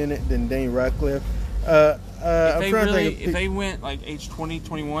Elijah Wood in it than Daniel Radcliffe. I'm trying to think. If they went like age 20,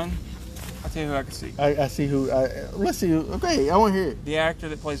 21, I'll tell you who I could see. I see who. Let's see who. Okay, I want to hear it. The actor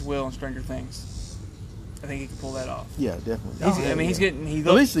that plays Will in Stranger Things. I think he could pull that off. Yeah, definitely. He's getting he At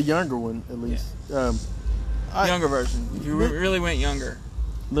looks least the younger one. At least. younger version. If you really went younger,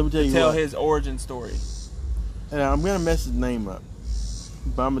 Let me tell you tell what. his origin story. And I'm gonna mess his name up,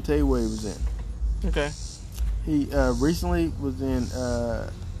 but I'm gonna tell you what he was in. Okay. He recently was in.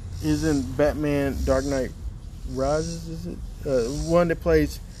 He's in Batman: Dark Knight Rises. Is it one that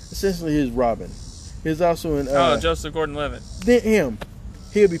plays essentially his Robin? He's also in. Joseph Gordon-Levitt. Then him,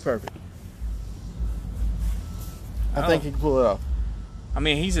 he'll be perfect. I think he can pull it off. I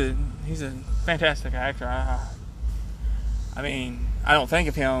mean, he's a fantastic actor. I mean, I don't think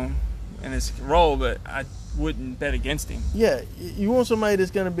of him in this role, but I wouldn't bet against him. Yeah, you want somebody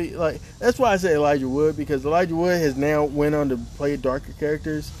that's going to be like. That's why I say Elijah Wood, because Elijah Wood has now went on to play darker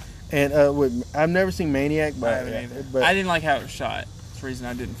characters. And I've never seen Maniac, but I haven't either. But I didn't like how it was shot. That's the reason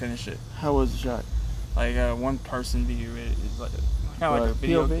I didn't finish it. How was it shot? Like one person view. It's like kind of like a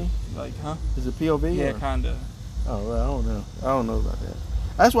video. POV? Like, huh? Is it POV? Yeah, kind of. Oh, well, I don't know. I don't know about that.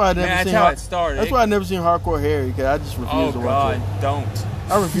 That's why I never seen. That's how it started. That's why I never seen Hardcore Harry, because I just refuse to watch it. Oh God, don't!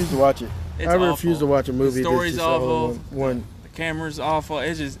 I refuse to watch it. I refuse to watch a movie. The story's that's just awful. One. The camera's awful.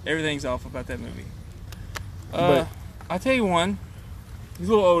 It's just everything's awful about that movie. But I'll tell you one. He's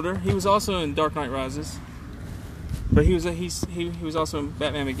a little older. He was also in Dark Knight Rises, but he was also in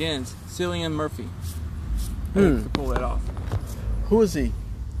Batman Begins. Cillian Murphy. To pull that off. Who is he?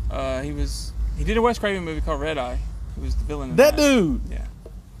 He did a Wes Craven movie called Red Eye. He was the villain in that dude.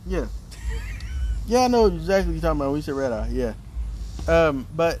 Yeah. Yeah, I know exactly what you're talking about. We said Red Eye. Yeah.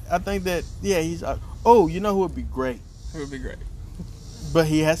 But I think that he's. Oh, you know who would be great? Who would be great? But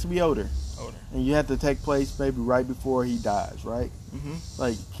he has to be older. And you have to take place maybe right before he dies, right?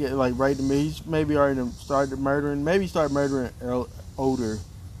 Mm-hmm. Like right to me, he's maybe already started murdering. Maybe he started murdering older.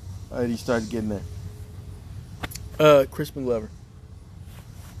 He started getting there. Crispin Glover.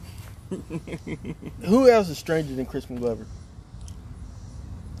 Who else is stranger than Crispin Glover?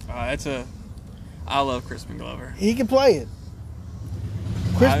 I love Crispin Glover. He can play it.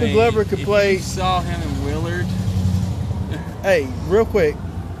 Crispin Glover could play. You saw him in Willard. Hey, real quick.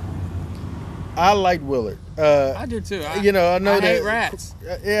 I liked Willard. I do too. I know that. Hate rats.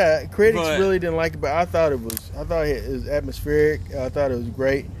 Critics really didn't like it, but I thought it was atmospheric. I thought it was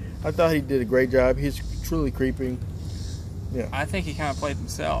great. I thought he did a great job. He's truly creeping. Yeah. I think he kind of played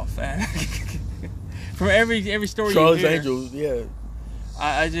himself. From every story Charlie's you hear. Angels,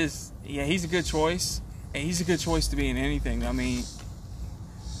 yeah. He's a good choice. And he's a good choice to be in anything. I mean,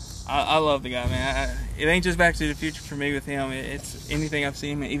 I love the guy, man. It ain't just Back to the Future for me with him. It's anything I've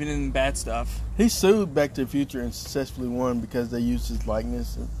seen, even in bad stuff. He sued Back to the Future and successfully won because they used his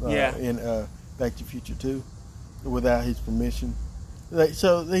likeness in Back to the Future 2 without his permission.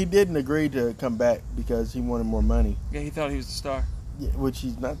 So he didn't agree to come back because he wanted more money. Yeah, he thought he was the star. Yeah, which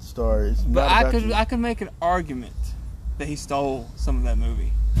he's not the star. But I could make an argument that he stole some of that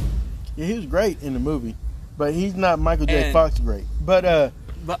movie. Yeah, he was great in the movie, but he's not Michael J. Fox great. But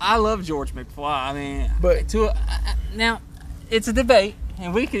I love George McFly. I mean, now it's a debate,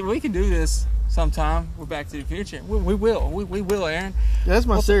 and we can do this sometime. We're Back to the Future. We will, Aaron. Yeah, that's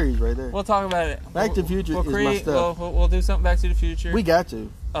my series right there. We'll talk about it. Back to the Future is my stuff. We'll do something Back to the Future. We got to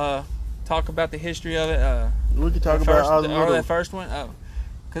talk about the history of it. We could talk about that first one.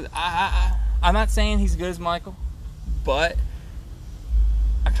 Because I'm not saying he's as good as Michael, but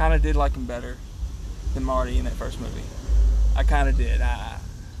I kind of did like him better than Marty in that first movie. I kind of did.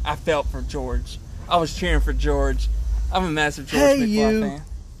 I felt for George. I was cheering for George. I'm a massive George McFly fan.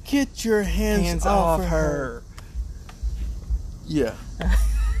 Get your hands off her. Yeah.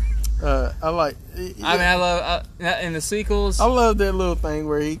 I like. I love in the sequels. I love that little thing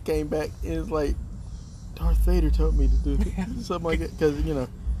where he came back and it's like, Darth Vader told me to do something like that, because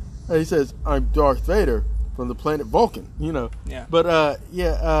he says, "I'm Darth Vader from the planet Vulcan." Yeah. But I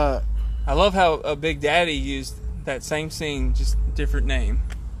love how Big Daddy used that same scene, just different name.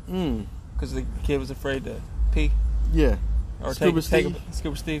 Because the kid was afraid to pee. Yeah. Or Scuba Steve.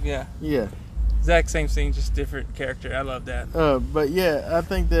 Scuba Steve, yeah. Yeah. Exact same scene, just different character. I love that. But yeah, I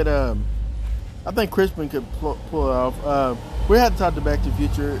think that I think Crispin could pull it off. We had to talk to Back to the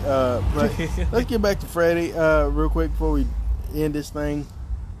Future, but let's get back to Freddy real quick before we end this thing.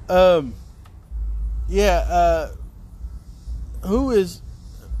 Who is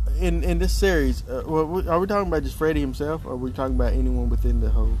in this series? Are we talking about just Freddy himself, or are we talking about anyone within the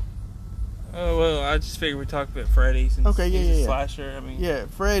whole? Oh well, I just figured we talked about Freddy since he's a slasher. I mean,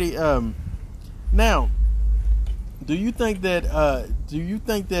 Freddy. Now, do you think that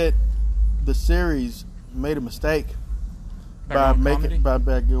the series made a mistake by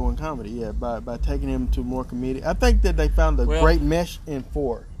going comedy? Yeah, by taking him to more comedic. I think that they found a great mesh in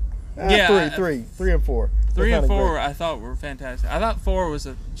 4. Three and 4. 3 and 4 I thought were fantastic. I thought 4 was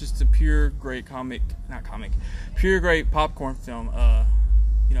just a pure great pure great popcorn film.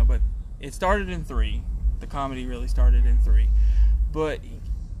 But it started in 3. The comedy really started in 3. But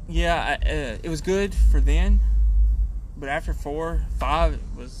yeah, it was good for then. But after 4, 5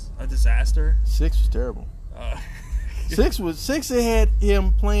 was a disaster. 6 was terrible. 6 it had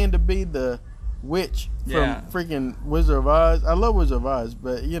him playing to be the witch from Yeah. freaking Wizard of Oz. I love Wizard of Oz,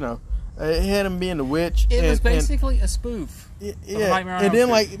 but you know, it had him being the witch. It was basically a spoof. Yeah, Nightmare on and Elm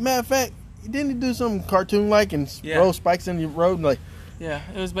then Street. like matter of fact, didn't he do some cartoon like and Yeah. roll spikes in the road and like Yeah,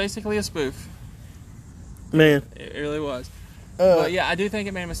 it was basically a spoof. man? It really was. Uh, But yeah, I do think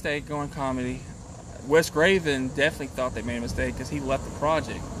it made a mistake going comedy. Wes Craven definitely thought they made a mistake because he left the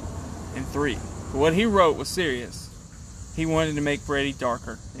project in 3. But what he wrote was serious. He wanted to make Freddy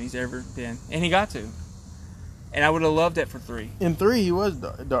darker than he's ever been, and he got to. And I would have loved that for 3. in 3 he was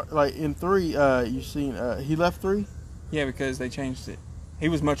dark. Like in 3, you seen he left 3. Yeah, because they changed it. He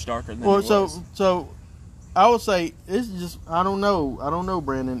was much darker than Well, he was. so I would say it's just I don't know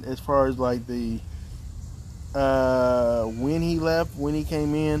Brandon as far as like the when he left, when he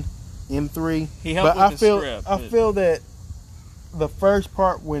came in 3. He helped but with the script, I but- feel that the first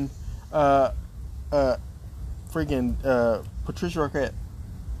part when freaking Patricia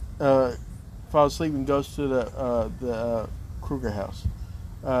Arquette falls asleep and goes to the Kruger house.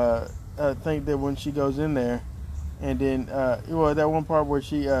 I think that when she goes in there, and then well, that one part where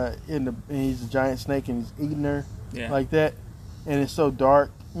she and he's a giant snake and he's eating her Yeah. like that, and it's so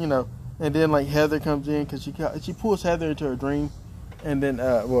dark, you know. And then like Heather comes in because she pulls Heather into her dream, and then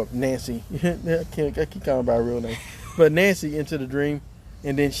well Nancy, I keep calling her by her real name, but Nancy into the dream,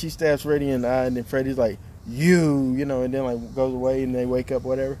 and then she stabs Freddy in the eye, and then Freddy's like you know, and then like goes away and they wake up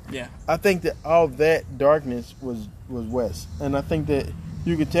whatever. Yeah. I think that all that darkness was Wes, and I think that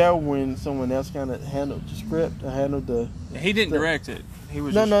you could tell when someone else kind of handled the script, handled the. He didn't the- direct it. He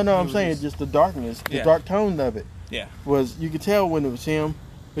was No, just, no, no. he I'm was saying just- just the darkness, the Yeah. dark tone of it Yeah. was. You could tell when it was him,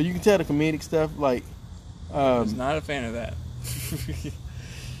 but you can tell the comedic stuff like, I was not a fan of that.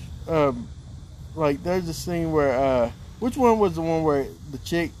 like there's a scene where which one was the one where the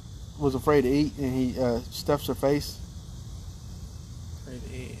chick was afraid to eat and he stuffs her face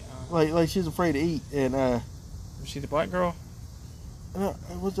like she's afraid to eat and Was she the black girl?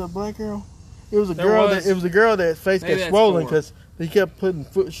 was it a black girl? It was a There girl was. that it was a girl that face Maybe got that's swollen 4. because he kept putting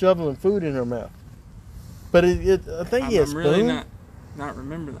shoveling food in her mouth. But I think he had I'm really spoon. not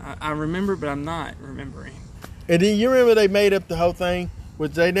remembering. I remember, but I'm not remembering. And then you remember they made up the whole thing,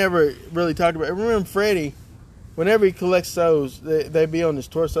 which they never really talked about. Remember Freddy, whenever he collects souls, they be on his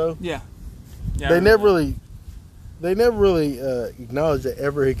torso. Yeah. Yeah. I They remember never really acknowledged it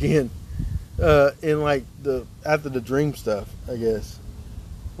ever again. In like after the dream stuff, I guess.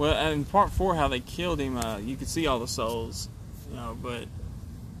 Well, in part 4, how they killed him, you could see all the souls, you know. But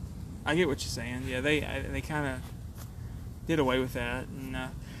I get what you're saying. Yeah, they kind of did away with that. And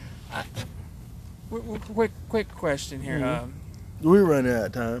quick question here. Mm-hmm. We're running out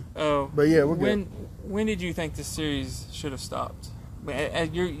of time. But yeah, we're good. When did you think the series should have stopped?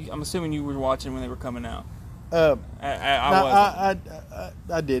 I'm assuming you were watching when they were coming out. I wasn't.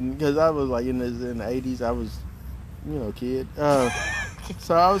 I didn't because I was like in the 80s. I was, you know, a kid.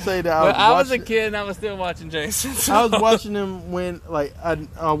 So I would say that I was a kid and I was still watching Jason. So. I was watching them when, like,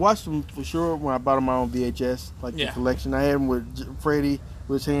 I watched them for sure when I bought them on VHS, like the collection. I had them with Freddy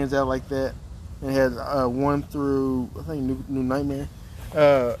with his hands out like that, and it had 1 through I think New Nightmare.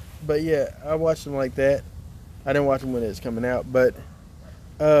 But yeah, I watched them like that. I didn't watch them when it was coming out. But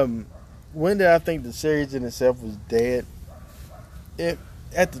when did I think the series in itself was dead? It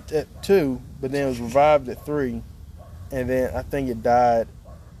at 2, but then it was revived at 3. And then I think it died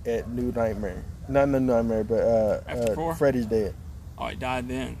at New Nightmare. Not New Nightmare, but After 4? Freddy's Dead. Oh, it died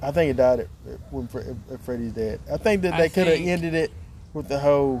then. I think it died when Freddy's Dead. I think that they could have ended it with the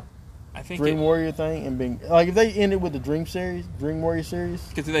whole Dream Warrior thing and been like if they ended with the Dream Warrior series.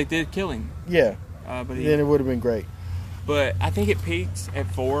 Because they did kill him. Yeah, but then it would have been great. But I think it peaked at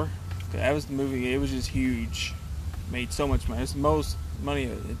 4. That was the movie. It was just huge. Made so much money. It's the most money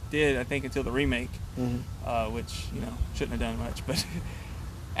it did, I think, until the remake, which, you know, shouldn't have done much. But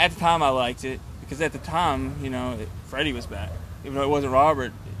at the time, I liked it because at the time, you know, Freddy was back. Even though it wasn't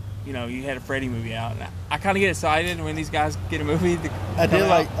Robert, you know, you had a Freddy movie out. And I kind of get excited when these guys get a movie. I did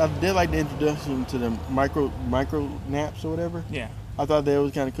like the introduction to the micro naps or whatever. Yeah. I thought that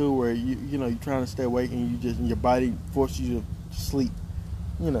was kind of cool where you know you're trying to stay awake and your body forces you to sleep.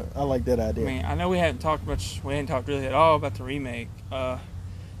 You know, I like that idea. I mean, I know we hadn't talked really at all about the remake. Do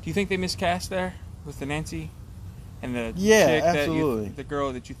you think they miscast there with the Nancy and the chick absolutely. the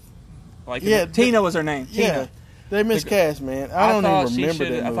girl that you like? Yeah, Tina was her name. Yeah, Tina. they miscast, man. I don't even remember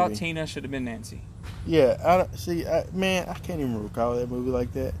that movie. I thought Tina should have been Nancy. Yeah, I can't even recall that movie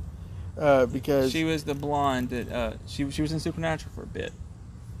like that because she was the blonde that she was in Supernatural for a bit.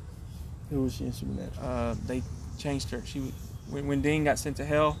 Who was she in Supernatural? They changed her. When Dean got sent to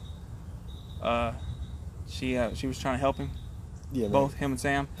hell, she was trying to help him. Yeah, man. both him and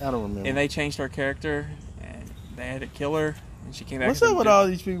Sam. I don't remember. And they changed her character, and they had to kill her, and she came back. What's up with all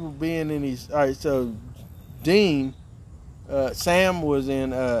these people being in these? All right, so Dean, Sam was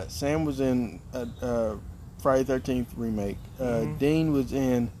in Friday 13th remake. Dean was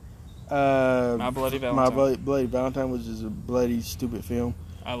in My Bloody Valentine. My Bloody Valentine, which is a bloody stupid film.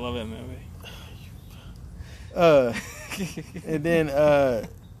 I love that movie.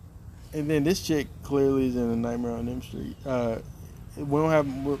 And then this chick clearly is in A Nightmare on Elm Street. We don't have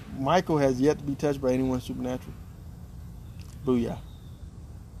Michael has yet to be touched by anyone supernatural. Booyah!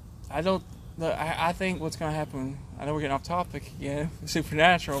 I think what's going to happen. I know we're getting off topic again,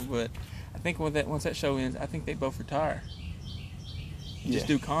 Supernatural, but I think once that show ends, I think they both retire. Just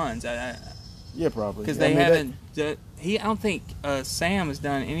do cons. Yeah, probably. Because they haven't. I don't think Sam has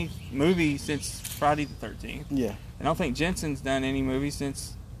done any movie since Friday the 13th. Yeah. I don't think Jensen's done any movie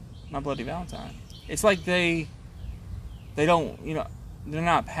since My Bloody Valentine. It's like they don't, they're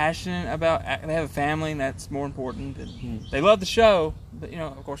not passionate about. They have a family, and that's more important. And they love the show, but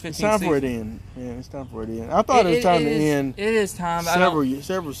of course, 15 it's time for it to end. Yeah, it's time for it to end. I thought it was time to end. It is time.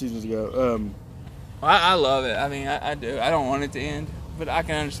 Several seasons ago. I love it. I mean, I do. I don't want it to end, but I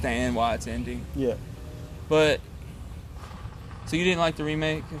can understand why it's ending. Yeah. But so you didn't like the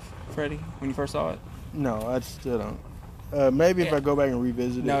remake of Freddy when you first saw it? No, I still don't. Maybe if I go back and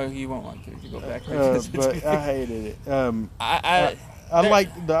revisit it. No, you won't want to if you go back and revisit but it. I hated it.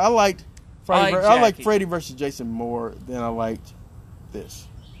 I liked Freddy versus Jason more than I liked this.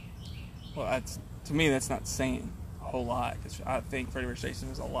 Well, to me, that's not saying a whole lot, because I think Freddy vs. Jason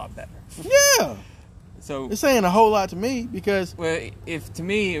was a lot better. Yeah. So it's saying a whole lot to me because. Well, to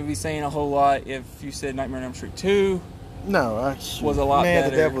me, it would be saying a whole lot if you said Nightmare on Elm Street 2. No, was a lot better.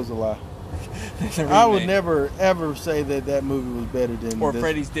 Man, that was a lie. I would never ever say that movie was better than. Or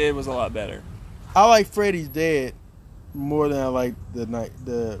Freddy's Dead was a lot better. I like Freddy's Dead more than I like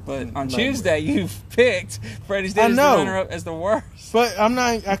the But on Tuesday, you picked Freddy's Dead as the runner-up as the worst. But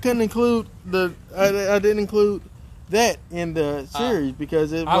I couldn't include I didn't include that in the series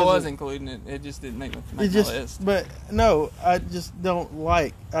because it. I was including it. It just didn't make my list. But no, I just don't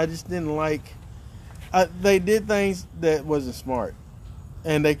like. I just didn't like. They did things that wasn't smart,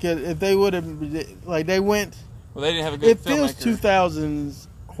 and they could if they would have like they went. Well, they didn't have a good filmmaker. It feels 2000s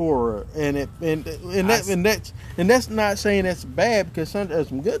horror, and that's not saying that's bad because there's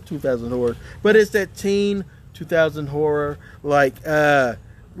some good 2000 horror, but it's that teen 2000 horror like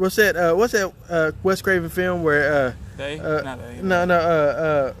what's that Wes Craven film where the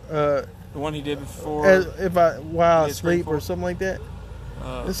one he did before While I Sleep or something like that.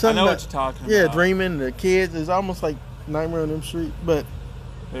 I know what you're talking about. Yeah, Dreaming, the kids. It's almost like Nightmare on Elm Street, but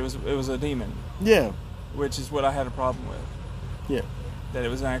it was a demon. Yeah, which is what I had a problem with. Yeah, that it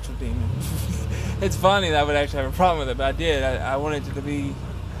was an actual demon. It's funny that I would actually have a problem with it, but I did. I wanted it to be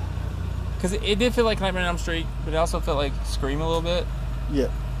because it did feel like Nightmare on Elm Street, but it also felt like Scream a little bit. Yeah,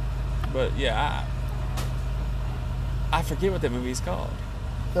 but yeah, I forget what that movie is called.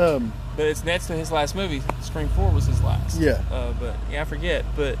 But it's next to his last movie. Scream 4 was his last. Yeah. But yeah, I forget.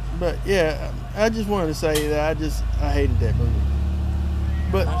 But yeah, I just wanted to say that I hated that movie.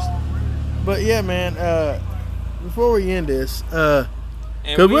 But yeah, man. Before we end this, because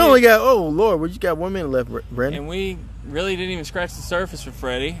we only got we just got 1 minute left, Brandon. And we really didn't even scratch the surface for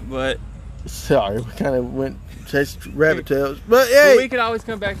Freddy, but sorry, we kind of went chased rabbit tails. But hey, we could always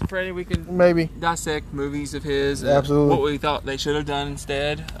come back to Freddy. We can maybe dissect movies of his. Absolutely. What we thought they should have done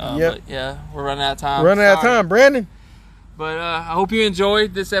instead. But yeah, we're running out of time. Out of time, Brandon. But I hope you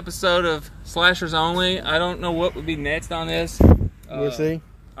enjoyed this episode of Slashers Only. I don't know what would be next on this. We'll see.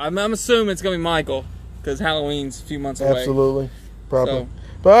 I'm assuming it's going to be Michael, because Halloween's a few months away. Absolutely. Probably.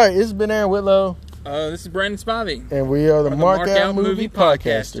 But all right, this has been Aaron Whitlow. This is Brandon Spivey. And we are the Mark Out Movie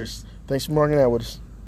Podcasters. Thanks for marking out with us.